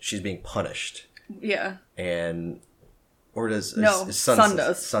she's being punished. Yeah. And... Or does... No, Sun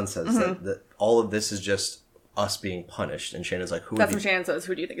does. Sun says that all of this is just us being punished, and Shannon's like, That's what Shannon says.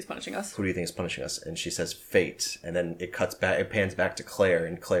 Who do you think is punishing us? Who do you think is punishing us? And she says fate, and then it pans back to Claire,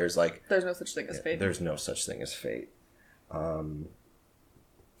 and Claire's like, there's no such thing as fate. There's no such thing as fate.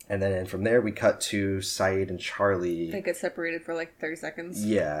 And then from there we cut to Saeed and Charlie. They get separated for like 30 seconds.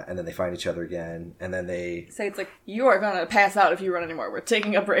 Yeah, and then they find each other again, and then they... Saeed's like, you are gonna pass out if you run anymore. We're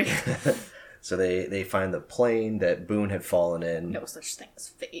taking a break. So they find the plane that Boone had fallen in. No such thing as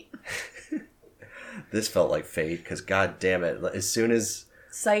fate. This felt like fate, because god damn it, as soon as...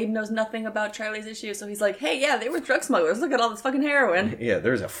 Saeed knows nothing about Charlie's issue, so he's like, hey, yeah, they were drug smugglers. Look at all this fucking heroin. Yeah,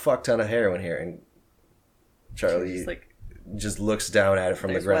 there's a fuck ton of heroin here, and Charlie just looks down at it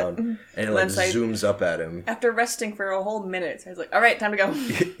from the ground, and it like zooms up at him. After resting for a whole minute, he's like, all right, time to go.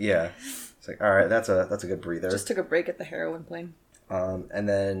 Yeah. It's like, all right, that's a good breather. Just took a break at the heroin plane. And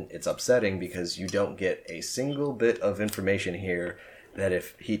then it's upsetting because you don't get a single bit of information here that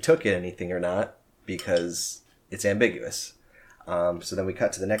if he took anything or not, because it's ambiguous. So then we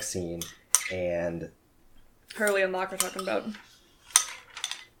cut to the next scene, and... Hurley and Locke are talking about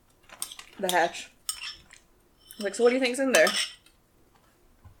the hatch. Like, so what do you think's in there?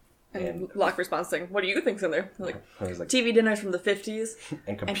 And Locke responds saying, what do you think's in there? Like, TV dinners from the 50s.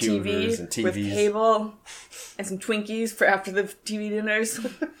 And computers and TVs. With cable. And some Twinkies for after the TV dinners.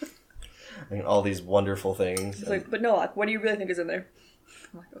 And all these wonderful things. He's like, but no, Locke, what do you really think is in there?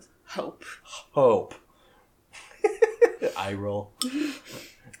 Locke goes, hope. Hope. Eye roll.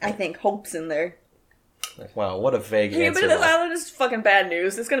 I think hope's in there. Like, wow, what a vague answer. But this island is fucking bad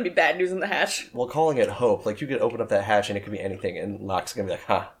news. It's gonna be bad news in the hatch. Well, calling it hope, like, you could open up that hatch and it could be anything, and Locke's gonna be like,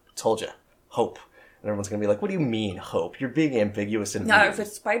 ha, told ya, hope. And everyone's gonna be like, what do you mean, hope? You're being ambiguous and Not if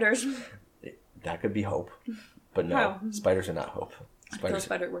it's spiders. That could be hope. But no, How? Spiders are not hope. No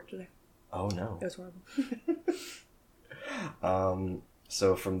spider at work today. Oh, no. It was horrible.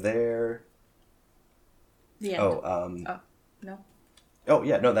 So from there... The end. No. Oh,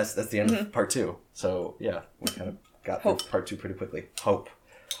 yeah, no, that's the end of part 2. So, yeah, we kind of got through part 2 pretty quickly. Hope.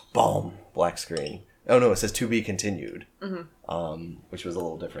 Boom. Black screen. Oh, no, it says to be continued. Which was a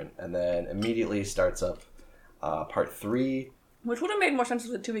little different. And then immediately starts up part 3. Which would have made more sense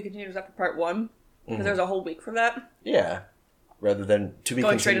if the to be continued after part 1. Because there was a whole week for that. Yeah. Rather than to be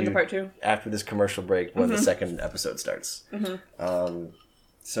going continued straight into part 2. After this commercial break when the second episode starts.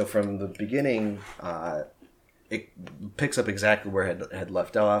 So from the beginning... it picks up exactly where it had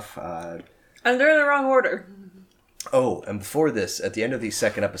left off. And they're in the wrong order. Oh, and before this, at the end of the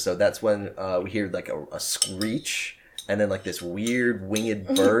second episode, that's when we hear like a screech, and then like this weird winged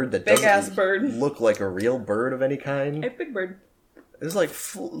bird that Big-ass doesn't bird. look like a real bird of any kind. A big bird. It was like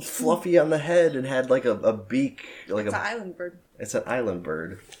fluffy on the head and had like a beak. Like It's an island bird. It's an island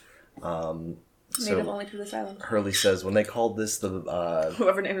bird. Native only to this island. Hurley says when they called this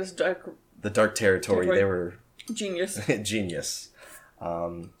Whoever named this the Dark Territory, they were genius. genius.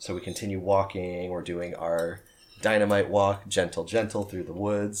 So we continue walking. We're doing our dynamite walk, gentle through the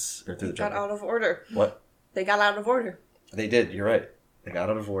woods or through the jungle. Got out of order. What? They got out of order. They did. You're right. They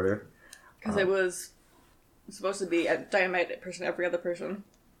got out of order Because it was supposed to be a dynamite person, every other person,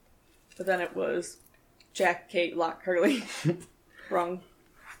 but then it was Jack, Kate, Locke, Hurley. Wrong.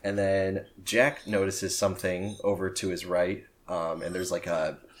 And then Jack notices something over to his right, and there's like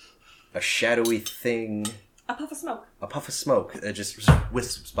a shadowy thing. A puff of smoke. A puff of smoke that just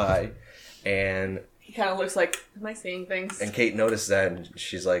wisps by, and he kind of looks like, am I seeing things? And Kate noticed that, and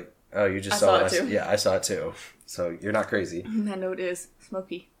she's like, "Oh, you just saw it too." Yeah, I saw it too. So you're not crazy." That note is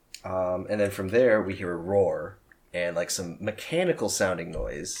smoky. And then from there, we hear a roar and like some mechanical sounding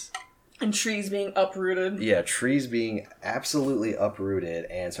noise. And trees being uprooted. Yeah, trees being absolutely uprooted,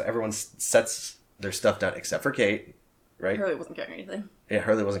 and so everyone sets their stuff down except for Kate, right? Hurley wasn't carrying anything. Yeah,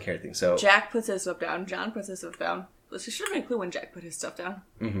 Hurley wasn't carrying anything. So Jack puts his stuff down. John puts his stuff down. She should have made a clue when Jack put his stuff down.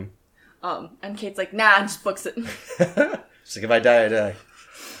 Mm-hmm. And Kate's like, nah, and just books it. She's like, if I die, I die.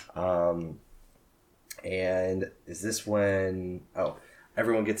 And is this when? Oh,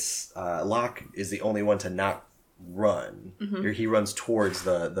 everyone gets. Locke is the only one to not run. Mm-hmm. He runs towards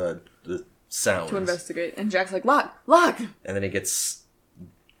the sounds to investigate, and Jack's like, Locke, and then he gets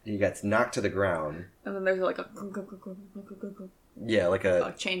knocked to the ground. And then there's like a yeah, like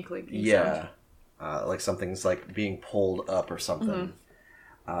a chain clinking. Yeah, like something's like being pulled up or something.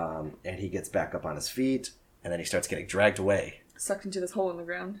 And he gets back up on his feet, and then he starts getting dragged away. Sucked into this hole in the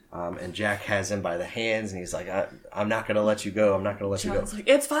ground. And Jack has him by the hands, and he's like, I'm not going to let you go. I'm not going to let you go. John's like,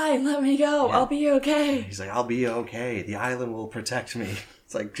 it's fine. Let me go. Yeah. I'll be okay. He's like, I'll be okay. The island will protect me.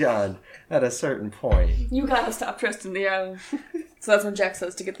 It's like, John, at a certain point. You got to stop trusting the island. So that's when Jack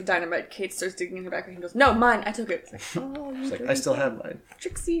says to get the dynamite. Kate starts digging in her back, and he goes, no, mine. I took it. It's like, oh, she's like, I still have mine.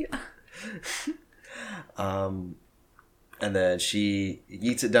 Trixie. And then she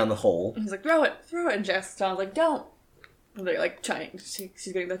yeets it down the hole. And he's like, throw it. And John's like, don't. And they're like trying. She's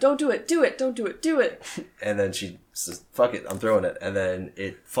getting the, don't do it. Don't do it. And then she says, fuck it, I'm throwing it. And then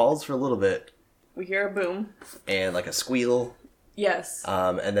it falls for a little bit. We hear a boom. And like a squeal. Yes.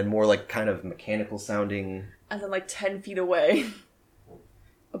 And then more like kind of mechanical sounding. And then like 10 feet away,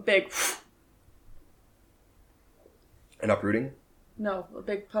 a big... An uprooting? No, a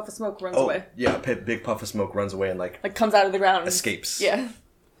big puff of smoke runs away. Yeah, a big puff of smoke runs away and like comes out of the ground. Escapes. Yeah.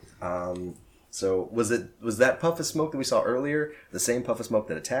 So was that puff of smoke that we saw earlier the same puff of smoke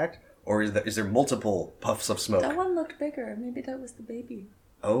that attacked? Or is there multiple puffs of smoke? That one looked bigger. Maybe that was the baby.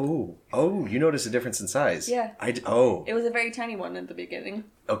 Oh, you noticed a difference in size. Yeah. It was a very tiny one at the beginning.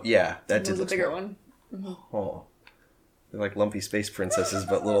 Oh, yeah, that did look a bigger one. Mm-hmm. Oh. They're like lumpy space princesses,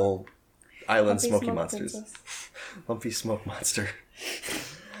 but little island smoky monsters. Lumpy smoke monster.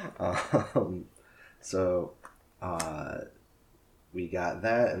 So, we got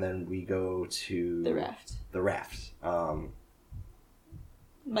that, and then we go to... The raft.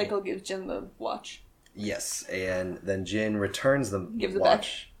 Michael gives Jin the watch. Yes, and then Jin returns the Gives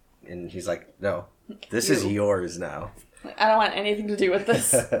watch, it back. And he's like, no, this is yours now. I don't want anything to do with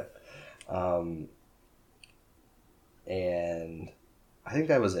this. And I think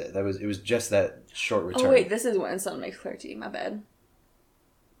that was it. It was just that short return. Oh wait, this is when Sun makes clarity. My bad.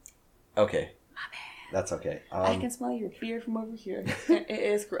 Okay. My bad. That's okay. I can smell your beer from over here. It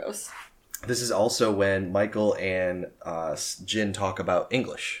is gross. This is also when Michael and Jin talk about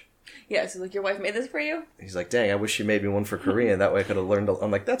English. Yeah, so like, your wife made this for you? He's like, dang, I wish she made me one for Korean. That way I could have learned. I'm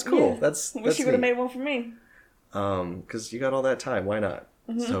like, that's cool. Yeah. Wish she would have made one for me. Because you got all that time. Why not?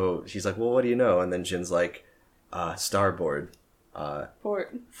 Mm-hmm. So she's like, well, what do you know? And then Jin's like, starboard.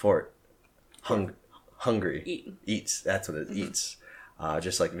 Fort. Hungry. Eats. That's what it eats.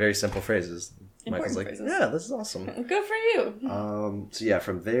 Just like very simple phrases. Important Michael's like, phrases. yeah, this is awesome. Good for you. So yeah,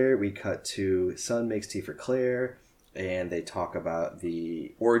 from there we cut to Sun makes tea for Claire, and they talk about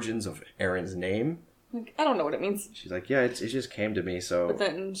the origins of Aaron's name. Like, I don't know what it means. She's like, yeah, it just came to me, so... But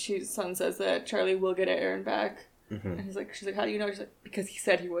then Sun says that Charlie will get Aaron back. Mm-hmm. And she's like, how do you know? She's like, because he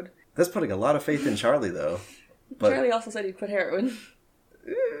said he would. That's putting a lot of faith in Charlie, though. But Charlie also said he'd quit heroin.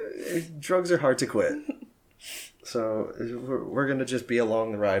 Drugs are hard to quit. So we're going to just be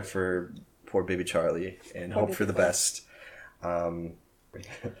along the ride for poor baby Charlie and hope for the best. Then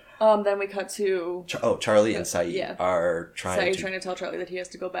we cut to... Charlie and Saeed are trying to tell Charlie that he has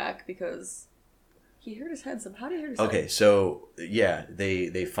to go back because He hurt his head. How did he hurt his Okay, head? so yeah,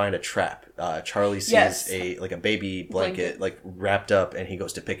 they find a trap. Charlie sees a baby blanket like wrapped up, and he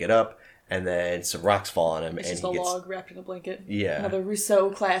goes to pick it up, and then some rocks fall on him, It's and just a log wrapped in a blanket. Yeah. Another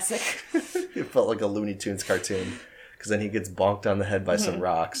Rousseau classic. It felt like a Looney Tunes cartoon, because then he gets bonked on the head by some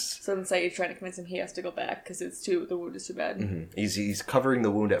rocks. So then Saeed's trying to convince him he has to go back because the wound is too bad. Mm-hmm. He's covering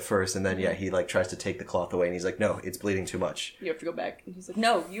the wound at first, and then he like tries to take the cloth away, and he's like, "No, it's bleeding too much." You have to go back. And he's like,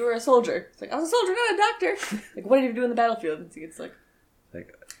 "No, you were a soldier." It's like, "I was a soldier, not a doctor." Like, what did you do in the battlefield? And it's like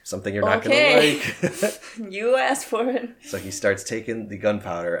Something you're not Okay. gonna like. You asked for it. So he starts taking the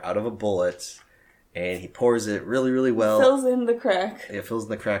gunpowder out of a bullet, and he pours it really, really well. Fills in the crack. It fills in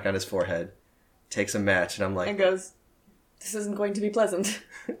the crack on his forehead. Takes a match, and I'm like, And goes, "This isn't going to be pleasant."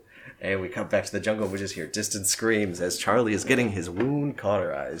 And we come back to the jungle, and we just hear distant screams as Charlie is getting his wound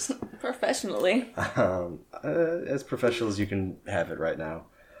cauterized. Professionally. As professional as you can have it right now.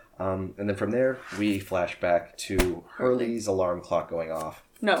 And then from there, we flash back to Hurley's alarm clock going off.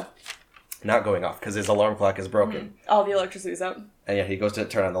 No. Not going off, because his alarm clock is broken. All the electricity's out. And yeah, he goes to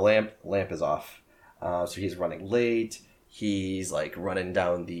turn on the lamp is off. So he's running late. He's like running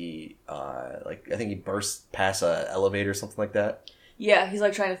down the, I think he bursts past a elevator or something like that. Yeah, he's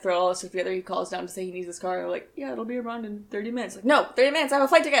like trying to throw all this stuff together. He calls down to say he needs his car. And they're like, "Yeah, it'll be around in 30 minutes. Like, "No, 30 minutes. I have a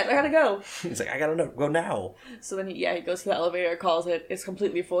flight ticket. I gotta go." He's like, "I gotta go now." So then, he goes to the elevator, calls it. It's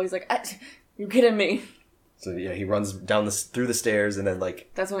completely full. He's like, "You're kidding me." So yeah, he runs down through the stairs, and then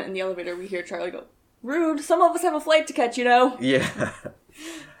like... That's when in the elevator we hear Charlie go, "Rude. Some of us have a flight to catch, you know." Yeah.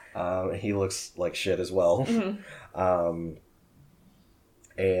 He looks like shit as well. Mm-hmm.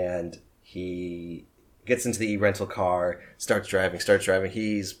 And he gets into the e-rental car, starts driving.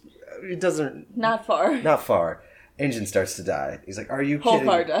 He doesn't... Not far. Not far. Engine starts to die. He's like, "Are you kidding?"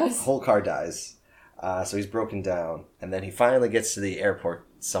 Whole car dies. So he's broken down. And then he finally gets to the airport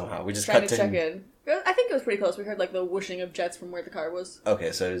somehow. We just Trying cut to to check him. in. I think it was pretty close. We heard like the whooshing of jets from where the car was.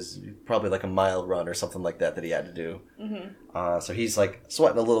 Okay, so it was probably like a mile run or something like that he had to do. Mm-hmm. So he's like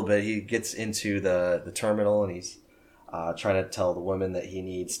sweating a little bit. He gets into the terminal, and he's trying to tell the woman that he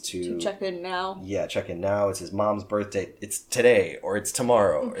needs to check in now. Yeah, check in now. It's his mom's birthday. It's today or it's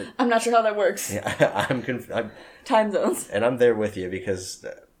tomorrow. I'm not sure how that works. Yeah, I'm Time zones. And I'm there with you because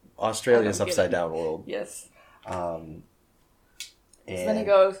Australia's upside down world. Yes. And so then he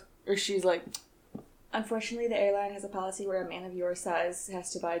goes, or she's like, "Unfortunately, the airline has a policy where a man of your size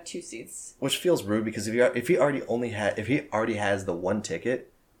has to buy 2 seats." Which feels rude because if he already has the one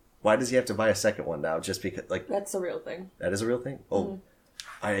ticket, why does he have to buy a second one now? Just because that's a real thing. That is a real thing. Oh,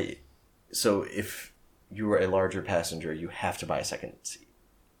 so if you were a larger passenger, you have to buy a second seat.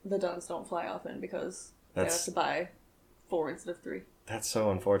 The Duns don't fly often because they have to buy 4 instead of 3. That's so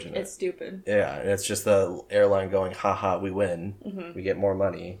unfortunate. It's stupid. Yeah, and it's just the airline going, "Haha, we win. Mm-hmm. We get more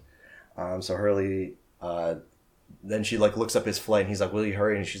money." So Hurley, then she looks up his flight, and he's like, "Will you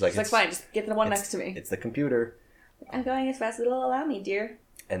hurry?" And she's like, "Fine, just get the one next to me." It's the computer. "I'm going as fast as it'll allow me, dear."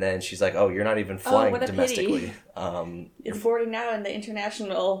 And then she's like, "Oh, you're not even flying domestically." It's boarding now in the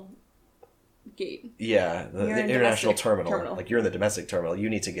international gate. Yeah, the international terminal. Like, you're in the domestic terminal. You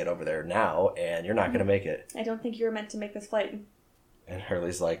need to get over there now, and you're not going to make it. "I don't think you were meant to make this flight." And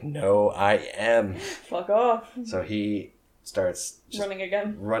Hurley's like, "No, I am." Fuck off. So he starts running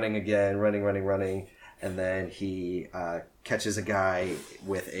again, running, and then he catches a guy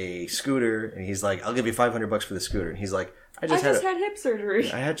with a scooter, and he's like, "I'll give you $500 for the scooter." And he's like, I just had hip surgery.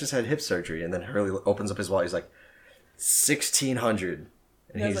 I had just had hip surgery. And then Hurley opens up his wallet. He's like, $1,600.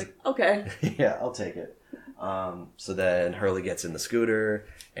 And he's like, "Okay." Yeah, I'll take it. So then Hurley gets in the scooter,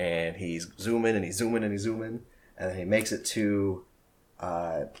 and he's zooming, and and then he makes it to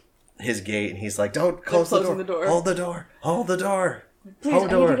his gate, and he's like, "Don't close the door. Hold the door. Hold the door. Please, I need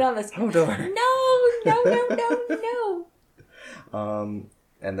to get on this. Hold door. No.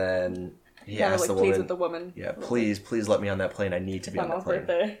 And then he asks the woman, "Yeah, please let me on that plane. I need to be on that plane."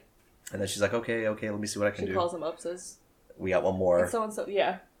 Birthday. And then she's like, okay, let me see what I can do. She calls him up, says, "We got one more." So-and-so,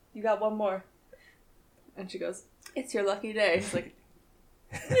 yeah, you got one more. And she goes, "It's your lucky day." He's like,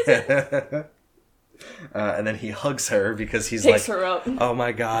 "Is it?" And then he hugs her because he's Takes her up. "Oh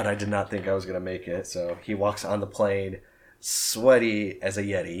my God, I did not think I was going to make it." So he walks on the plane, sweaty as a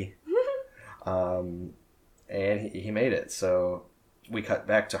Yeti. And he made it. So we cut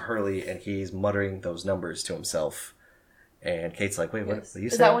back to Hurley, and he's muttering those numbers to himself. And Kate's like, "Wait, what are you saying?"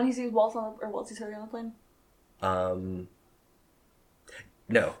 Is that when he sees Walt sees Hurley on the plane?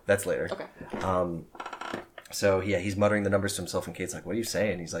 No, that's later. Okay. So yeah, he's muttering the numbers to himself, and Kate's like, "What are you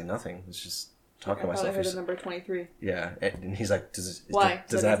saying?" He's like, "Nothing. It's just talking to myself." I heard the number 23. Yeah, and he's like, "Does Why?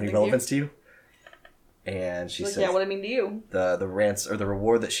 Does it have any relevance to you?" And she like, says, yeah, what I mean to you. the rants or the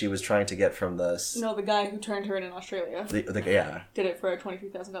reward that she was trying to get from the No, the guy who turned her in Australia. Yeah. Did it for a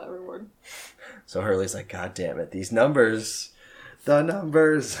 $23,000 reward. So Hurley's like, God damn it, these numbers. The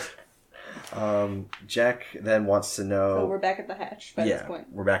numbers. Jack then wants to know... So we're back at the hatch by this point.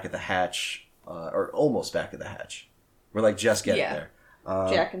 We're back at the hatch. Or almost back at the hatch. We're like just getting there.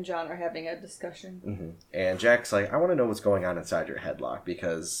 Jack and John are having a discussion. Mm-hmm. And Jack's like, I want to know what's going on inside your headlock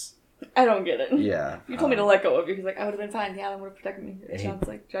because... I don't get it. Yeah. You told me to let go of you. He's like, I would have been fine. The island would have protected me.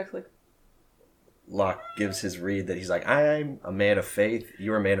 Jack's like... Locke gives his read that he's like, I'm a man of faith.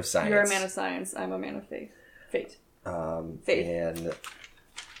 You're a man of science. You're a man of science. I'm a man of faith. Fate. Faith. And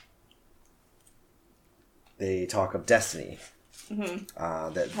they talk of destiny.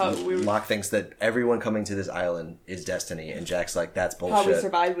 Mm-hmm. Locke thinks that everyone coming to this island is destiny, and Jack's like, that's bullshit. How we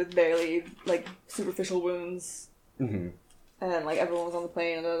survived with barely, like, superficial wounds. Mm-hmm. And, like, everyone was on the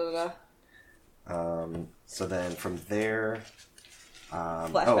plane, So then from there...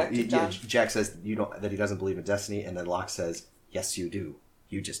 Flashback to John. Jack says that he doesn't believe in destiny, and then Locke says, yes, you do.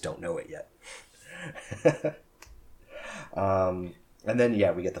 You just don't know it yet. And then,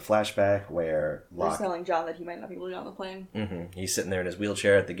 we get the flashback where Locke... They're telling John that he might not be able to get on the plane. Mm-hmm. He's sitting there in his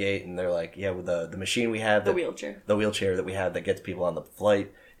wheelchair at the gate, and they're like, with the machine we have... The wheelchair that we have that gets people on the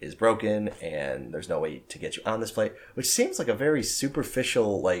flight is broken, and there's no way to get you on this flight. Which seems like a very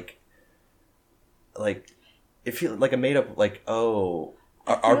superficial, if you like a made-up,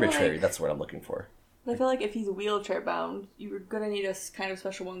 arbitrary, that's what I'm looking for. I feel like if he's wheelchair bound, you're gonna need a kind of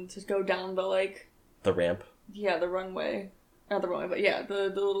special one to go down the, the ramp? Yeah, the runway. Not the runway, but yeah, the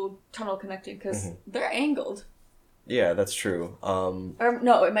little tunnel connecting, because they're angled. Yeah, that's true. Or,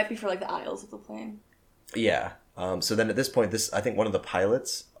 no, it might be for, the aisles of the plane. Yeah. So then at this point, I think one of the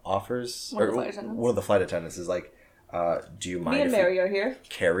pilots offers... One of the flight attendants is like, do you mind Me and Mary are here.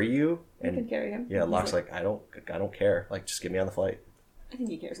 Carry you? We can carry him. Yeah, Locke's like, I don't care. Just get me on the flight. I think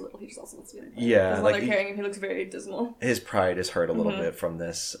he cares a little. He just also wants to get in. Yeah. Because when they're carrying him, he looks very dismal. His pride is hurt a little bit from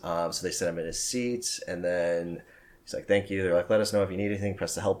this. So they set him in his seat, and then he's like, thank you. They're like, let us know if you need anything.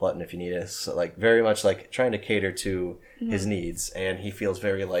 Press the help button if you need us. So, very much trying to cater to his needs. And he feels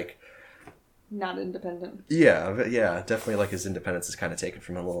very not independent. Yeah, definitely his independence is kind of taken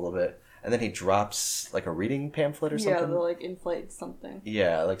from him a little bit. And then he drops a reading pamphlet or something. Yeah, the in-flight something.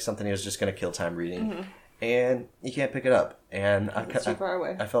 Yeah, something he was just going to kill time reading. And he can't pick it up. And it's too far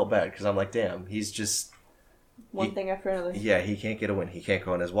away. I felt bad because I'm like, damn, he's just... One thing after another. Yeah, he can't get a win. He can't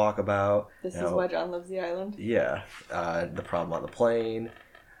go on his walkabout. This is why John loves the island. Yeah. The problem on the plane.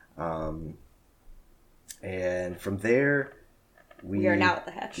 And from there... We are now at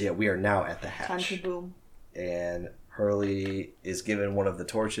the hatch. Yeah, we are now at the hatch. Time to boom. And Hurley is given one of the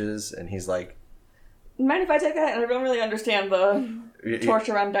torches, and he's like... Mind if I take that? And I don't really understand the torch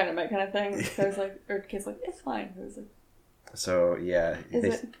around dynamite kind of thing. So I was kid's like, it's fine. It was like... So, yeah,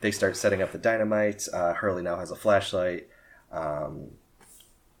 they start setting up the dynamite. Hurley now has a flashlight. And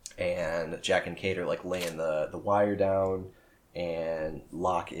Jack and Kate are, laying the wire down. And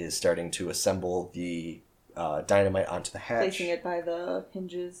Locke is starting to assemble the dynamite onto the hatch. Placing it by the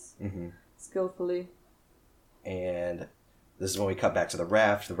hinges skillfully. And this is when we cut back to the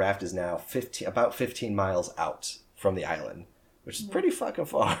raft. The raft is now about 15 miles out from the island, which is pretty fucking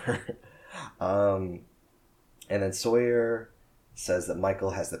far. And then Sawyer says that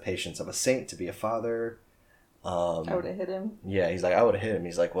Michael has the patience of a saint to be a father. I would have hit him. Yeah, he's like, I would have hit him.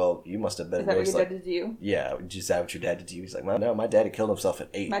 He's like, well, you must have been... Is that what your dad did to you? Yeah, is that what your dad did to you? He's like, well, no, my daddy killed himself at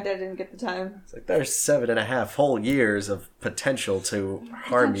 8. My dad didn't get the time. It's like, there's 7.5 whole years of potential to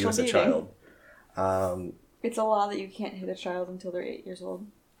harm you as a child. It's a law that you can't hit a child until they're 8 years old.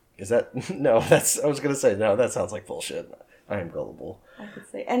 Is that... No, I was going to say, no, that sounds like bullshit. I am gullible. I could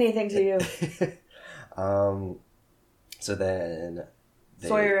say anything to you. So then...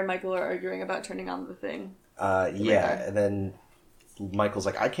 Sawyer and Michael are arguing about turning on the thing. Yeah, and then Michael's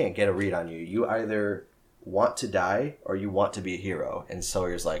like, I can't get a read on you. You either want to die or you want to be a hero. And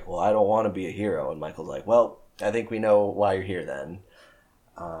Sawyer's like, well, I don't want to be a hero. And Michael's like, well, I think we know why you're here then.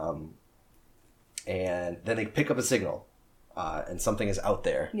 And then they pick up a signal, and something is out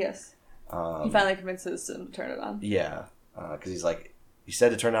there. Yes. He finally convinces him to turn it on. Yeah, because he's like, you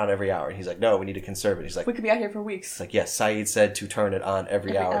said to turn it on every hour. And he's like, no, we need to conserve it. He's like, we could be out here for weeks. It's like, yes, Saeed said to turn it on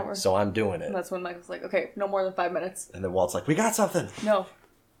every hour, so I'm doing it. And that's when Michael's like, okay, no more than 5 minutes. And then Walt's like, we got something. No.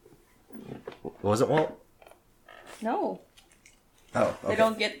 Was it Walt? No. Oh, okay. They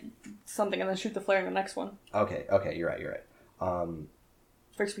don't get something and then shoot the flare in the next one. Okay, you're right.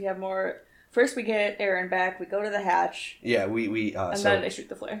 First we get Aaron back, we go to the hatch. Yeah, we and then they shoot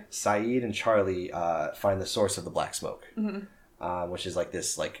the flare. Saeed and Charlie find the source of the black smoke. Mm-hmm. Which is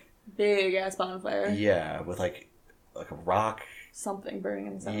this big ass bonfire. Yeah, with like a rock. Something burning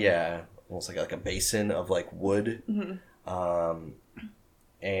in the center. Yeah, almost like a basin of like wood.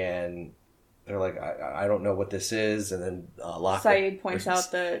 And they're like, I don't know what this is. And then Locke Saeed points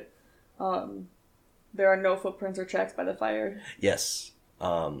out that there are no footprints or tracks by the fire. Yes.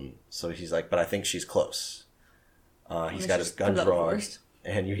 So he's like, but I think she's close. He's got his gun comes out drawn,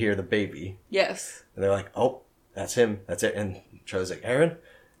 and you hear the baby. Yes. And they're like, oh, that's him. That's it. And Charlie's like, Aaron?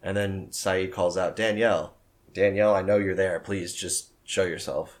 And then Saeed calls out, Danielle. Danielle, I know you're there. Please just show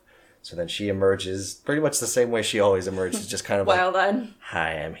yourself. So then she emerges pretty much the same way she always emerges, just kind of Wild-eyed. like,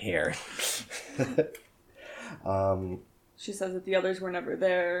 hi, I'm here. She says that the others were never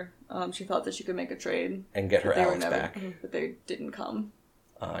there. She thought that she could make a trade. And get her Alex never, back. But they didn't come.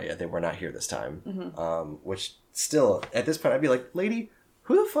 Yeah, they were not here this time. Which still, at this point, I'd be like, lady,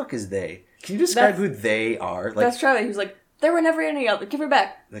 who the fuck is they? Can you describe who they are? Like, that's Charlie. He was like, there were never any other. Give her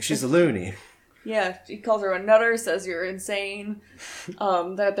back. Like, she's a loony. Yeah, he calls her a nutter, says you're insane,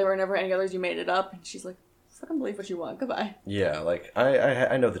 that there were never any others, you made it up. And she's like, fucking believe what you want, goodbye. Yeah, like,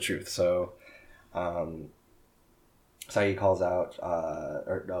 I know the truth, so, Saeed calls out,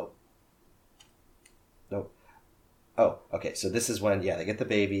 Oh, okay, so this is when, they get the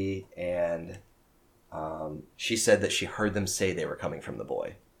baby, and, she said that she heard them say they were coming from the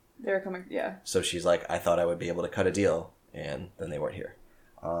boy. They were coming, yeah. So she's like, I thought I would be able to cut a deal, and then they weren't here.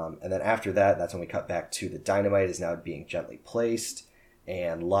 And then after that, that's when we cut back to the dynamite is now being gently placed,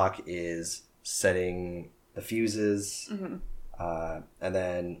 and Locke is setting the fuses, and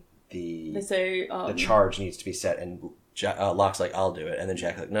then they say the charge needs to be set, and Locke's like, I'll do it, and then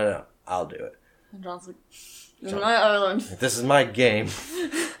Jack's like, no, I'll do it. And John's like, this is my island. This is my game.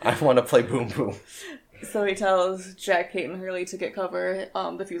 I want to play Boom Boom. So he tells Jack, Kate, and Hurley to get cover.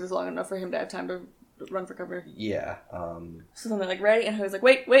 The fuse is long enough for him to have time to run for cover. Yeah. So then they're like, ready? And Hurley's like,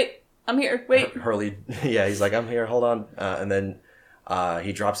 wait, I'm here, wait. Hurley, he's like, I'm here, hold on. And then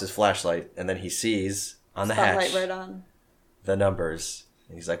he drops his flashlight, and then he sees on the hatch right on. The numbers.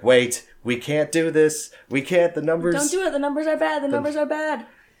 And he's like, wait, we can't do this. We can't, the numbers. Don't do it, the numbers are bad, the numbers are bad.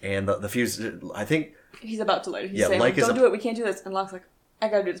 And the fuse, I think. He's about to light it. He's saying, don't do it, we can't do this. And Locke's like, I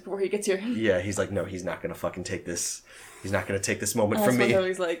gotta do this before he gets here. Yeah, he's like, no, he's not gonna fucking take this. He's not gonna take this moment from me.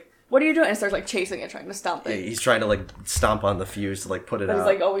 He's like, what are you doing? And starts like chasing it, trying to stomp it. Yeah, he's trying to like stomp on the fuse to like put it out. He's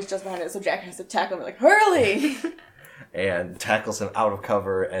like always just behind it, so Jack has to tackle him like, Hurley! And tackles him out of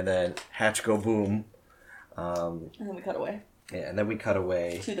cover, and then hatch go boom. And then we cut away. Yeah, and then we cut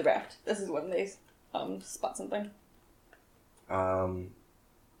away. To the raft. This is when they spot something.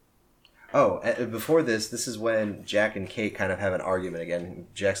 Before this is when Jack and Kate kind of have an argument again.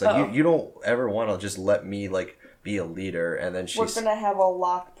 Jack's like, you don't ever want to just let me, like, be a leader, and then she's... We're gonna have a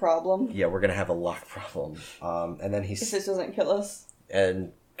Locke problem. Yeah, we're gonna have a Locke problem. And then he's... If this doesn't kill us.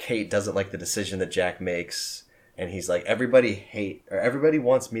 And Kate doesn't like the decision that Jack makes, and he's like, everybody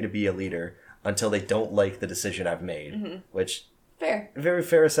wants me to be a leader until they don't like the decision I've made, which... Fair. Very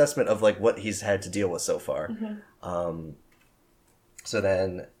fair assessment of, like, what he's had to deal with so far. So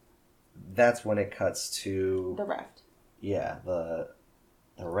then... That's when it cuts to... The raft. Yeah, the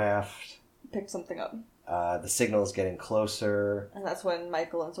raft. Pick something up. The signal is getting closer. And that's when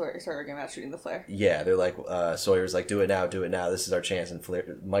Michael and Sawyer start arguing about shooting the flare. Yeah, they're like, Sawyer's like, do it now, this is our chance.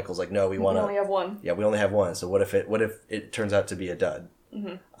 And Michael's like, no, we want to... We only have one. Yeah, we only have one, so what if it turns out to be a dud?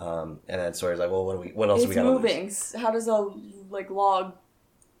 And then Sawyer's like, well, what else do we got to lose? It's moving. How does a, log...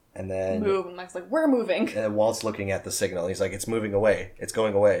 And then... move? And Mike's like, we're moving. And then Walt's looking at the signal, and he's like, it's moving away. It's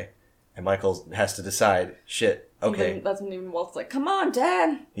going away. And Michael has to decide, shit, okay. That's when even Walt's like, come on,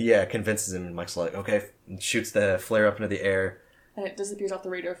 Dad! Yeah, convinces him, and Mike's like, okay, and shoots the flare up into the air. And it disappears off the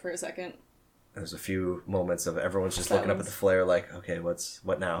radar for a second. There's a few moments of everyone's just looking up at the flare like, okay, what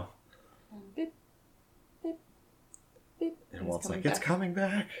now? Beep, beep, beep. And Walt's like, it's coming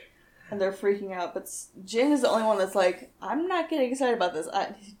back. And they're freaking out, but Jin is the only one that's like, I'm not getting excited about this.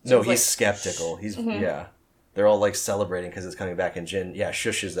 No, he's skeptical. He's, yeah. They're all, like, celebrating because it's coming back, and Jin,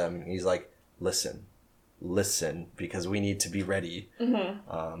 shushes them. And he's like, listen, because we need to be ready.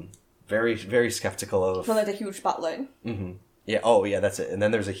 Very, very skeptical of... For, like, a huge spotlight. Yeah, that's it. And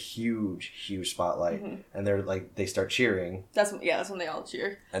then there's a huge, huge spotlight, and they're, like, they start cheering. That's when they all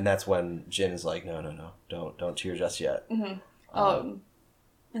cheer. And that's when Jin is like, no, don't cheer just yet. And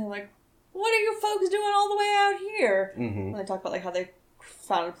they're like, what are you folks doing all the way out here? And they talk about, like, how they...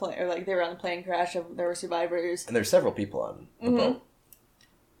 found a plane, or like they were on a plane crash and there were survivors. And there's several people on the boat.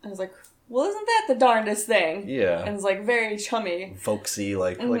 And I was like, well, isn't that the darndest thing? Yeah. And it's like very chummy. Folksy,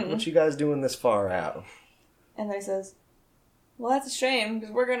 like what you guys doing this far out? And they says, well, that's a shame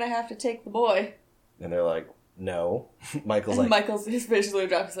because we're going to have to take the boy. And they're like, no. Michael's And like, his face literally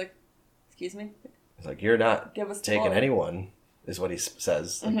drops. He's like, excuse me? he's like, you're not Give us the taking water. anyone, is what he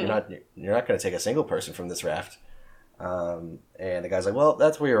says. Like, you're not going to take a single person from this raft. And the guy's like, well,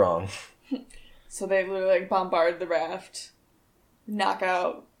 that's where you're wrong. So they literally like bombard the raft, knock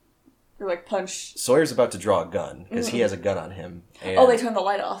out, or like punch. Sawyer's about to draw a gun because he has a gun on him. And Oh, they turn the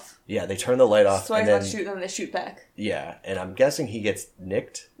light off. yeah, they turn the light off. Sawyer's and about then, to shoot them, and they shoot back. yeah, and I'm guessing he gets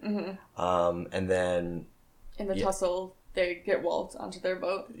nicked. And then In the tussle, they get Walt onto their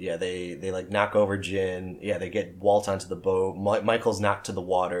boat. yeah, they like knock over Jin. Yeah, they get Walt onto the boat. Michael's knocked to the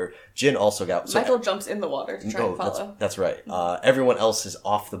water. Jin also got Michael jumps in the water to try and follow. That's right. Everyone else is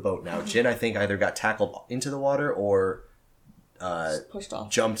off the boat now. Jin, I think, either got tackled into the water or Pushed off.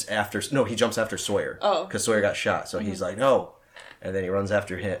 he jumps after Sawyer. Oh. Because Sawyer got shot. So he's like, no. And then he runs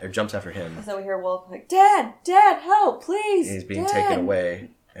after him, or jumps after him. So we hear Walt like, Dad, help, please. And he's being Dad. taken away.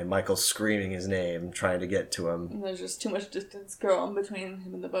 And Michael's screaming his name, trying to get to him. And there's just too much distance growing between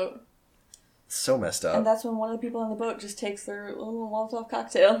him and the boat. So messed up. And that's when one of the people on the boat just takes their little Molotov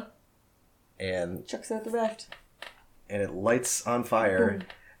cocktail, And chucks it at the raft. it lights on fire. Boom.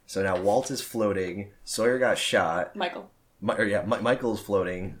 So now Walt is floating. Sawyer got shot. Michael. Michael's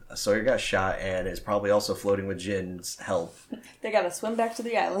floating. Sawyer got shot and is probably also floating with Jin's help. They gotta swim back to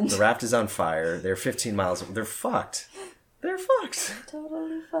the island. The raft is on fire. They're 15 miles. They're fucked. They're fucked.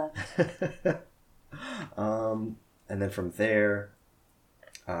 Totally fucked. And then from there,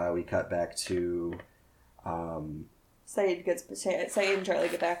 we cut back to Saeed and Charlie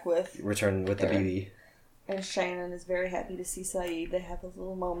get back with, return with the There. BB, and Shannon is very happy to see Saeed. They have a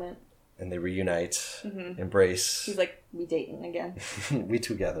little moment. and they reunite, embrace. He's like, we dating again. We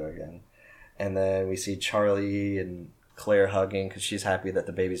together again. And then we see Charlie and Claire hugging because she's happy that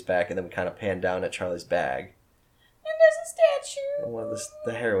the baby's back. And then we kind of pan down at Charlie's bag. And there's a statue. One of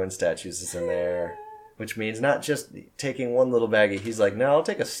the heroin statues is in there, which means not just taking one little baggie. He's like, no, I'll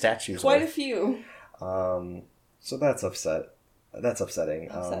take a statue's Quite a worth. few. So that's upsetting.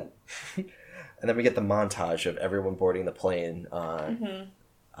 Upset. And then we get the montage of everyone boarding the plane,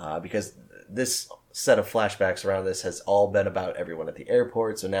 because this set of flashbacks around this has all been about everyone at the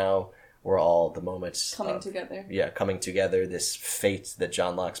airport. So now we're all the moments Coming together. Yeah, coming together. This fate that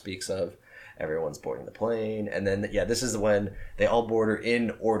John Locke speaks of. Everyone's boarding the plane, and then this is when they all board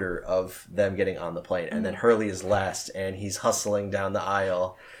in order of them getting on the plane, and then Hurley is last, and he's hustling down the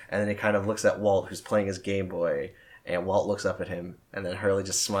aisle, and then he kind of looks at Walt, who's playing his Game Boy, and Walt looks up at him, and then Hurley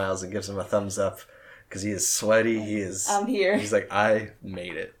just smiles and gives him a thumbs up because he is sweaty. He is. I'm here. He's like, I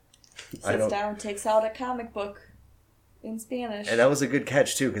made it. Sits down, takes out a comic book in Spanish. And that was a good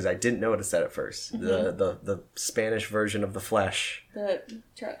catch too, because I didn't notice that at first. The Spanish version of The Flash. that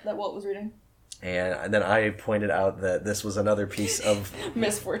Walt was reading. And then I pointed out that this was another piece of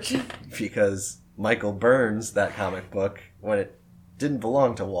Misfortune. because Michael burns that comic book when it didn't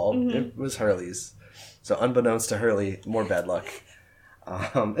belong to Walt. It was Hurley's. So unbeknownst to Hurley, more bad luck.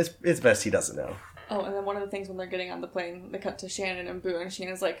 It's best he doesn't know. Oh, and then one of the things when they're getting on the plane, they cut to Shannon and Boone, and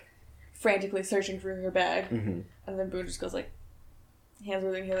Shannon's like frantically searching for her bag. And then Boone just goes like, hands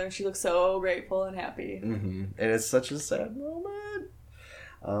over together, and she looks so grateful and happy. And it's such a sad moment.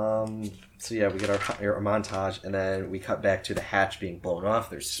 So yeah, we get our montage, and then we cut back to the hatch being blown off.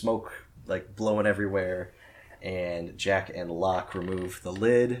 There's smoke like blowing everywhere, and Jack and Locke remove the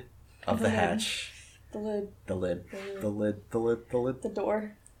lid of the hatch. The lid. The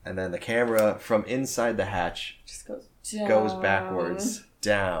door. And then the camera from inside the hatch Just goes backwards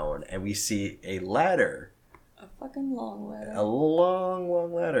down, and we see a ladder. A fucking long ladder. A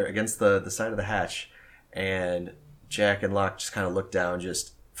long ladder against the side of the hatch, and Jack and Locke just kind of look down,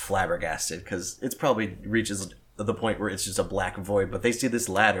 just flabbergasted, because it's probably reaches the point where it's just a black void, but they see this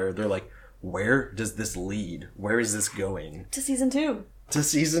ladder, they're like, where does this lead? Where is this going? To season 2. To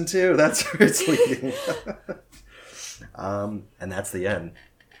season 2, that's where it's leading. And that's the end.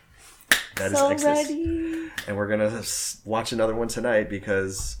 That is Exodus. Ready. And we're gonna watch another one tonight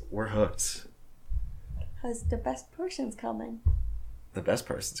because we're hooked. Because the best person's coming. The best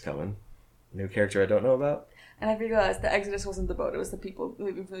person's coming. New character I don't know about. And I realized the Exodus wasn't the boat, it was the people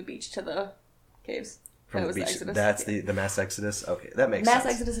moving from the beach to the caves. From that the was beach. the Exodus. That's Yeah. the mass exodus. Okay, that makes Mass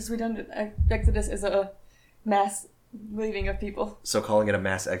sense. Exodus is redundant. Exodus is a mass leaving of people. So calling it a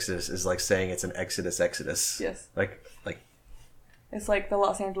mass exodus is like saying it's an exodus. Yes. Like It's like the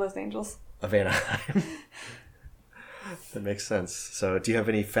Los Angeles Angels. of Anaheim. That makes sense. So do you have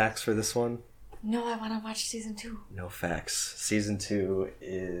any facts for this one? No, I want to watch season 2. No facts. Season 2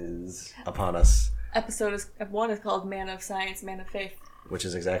 is upon us. Episode 1 is called Man of Science, Man of Faith. Which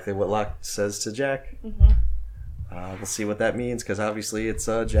is exactly what Locke says to Jack. We'll see what that means, because obviously it's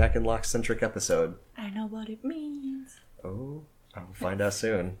a Jack and Locke-centric episode. I know what it means. Oh, I will find out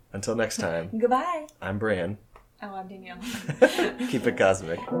soon. Until next time. Goodbye. I'm Bran. Oh, I'm Danielle. Keep it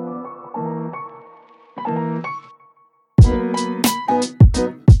cosmic.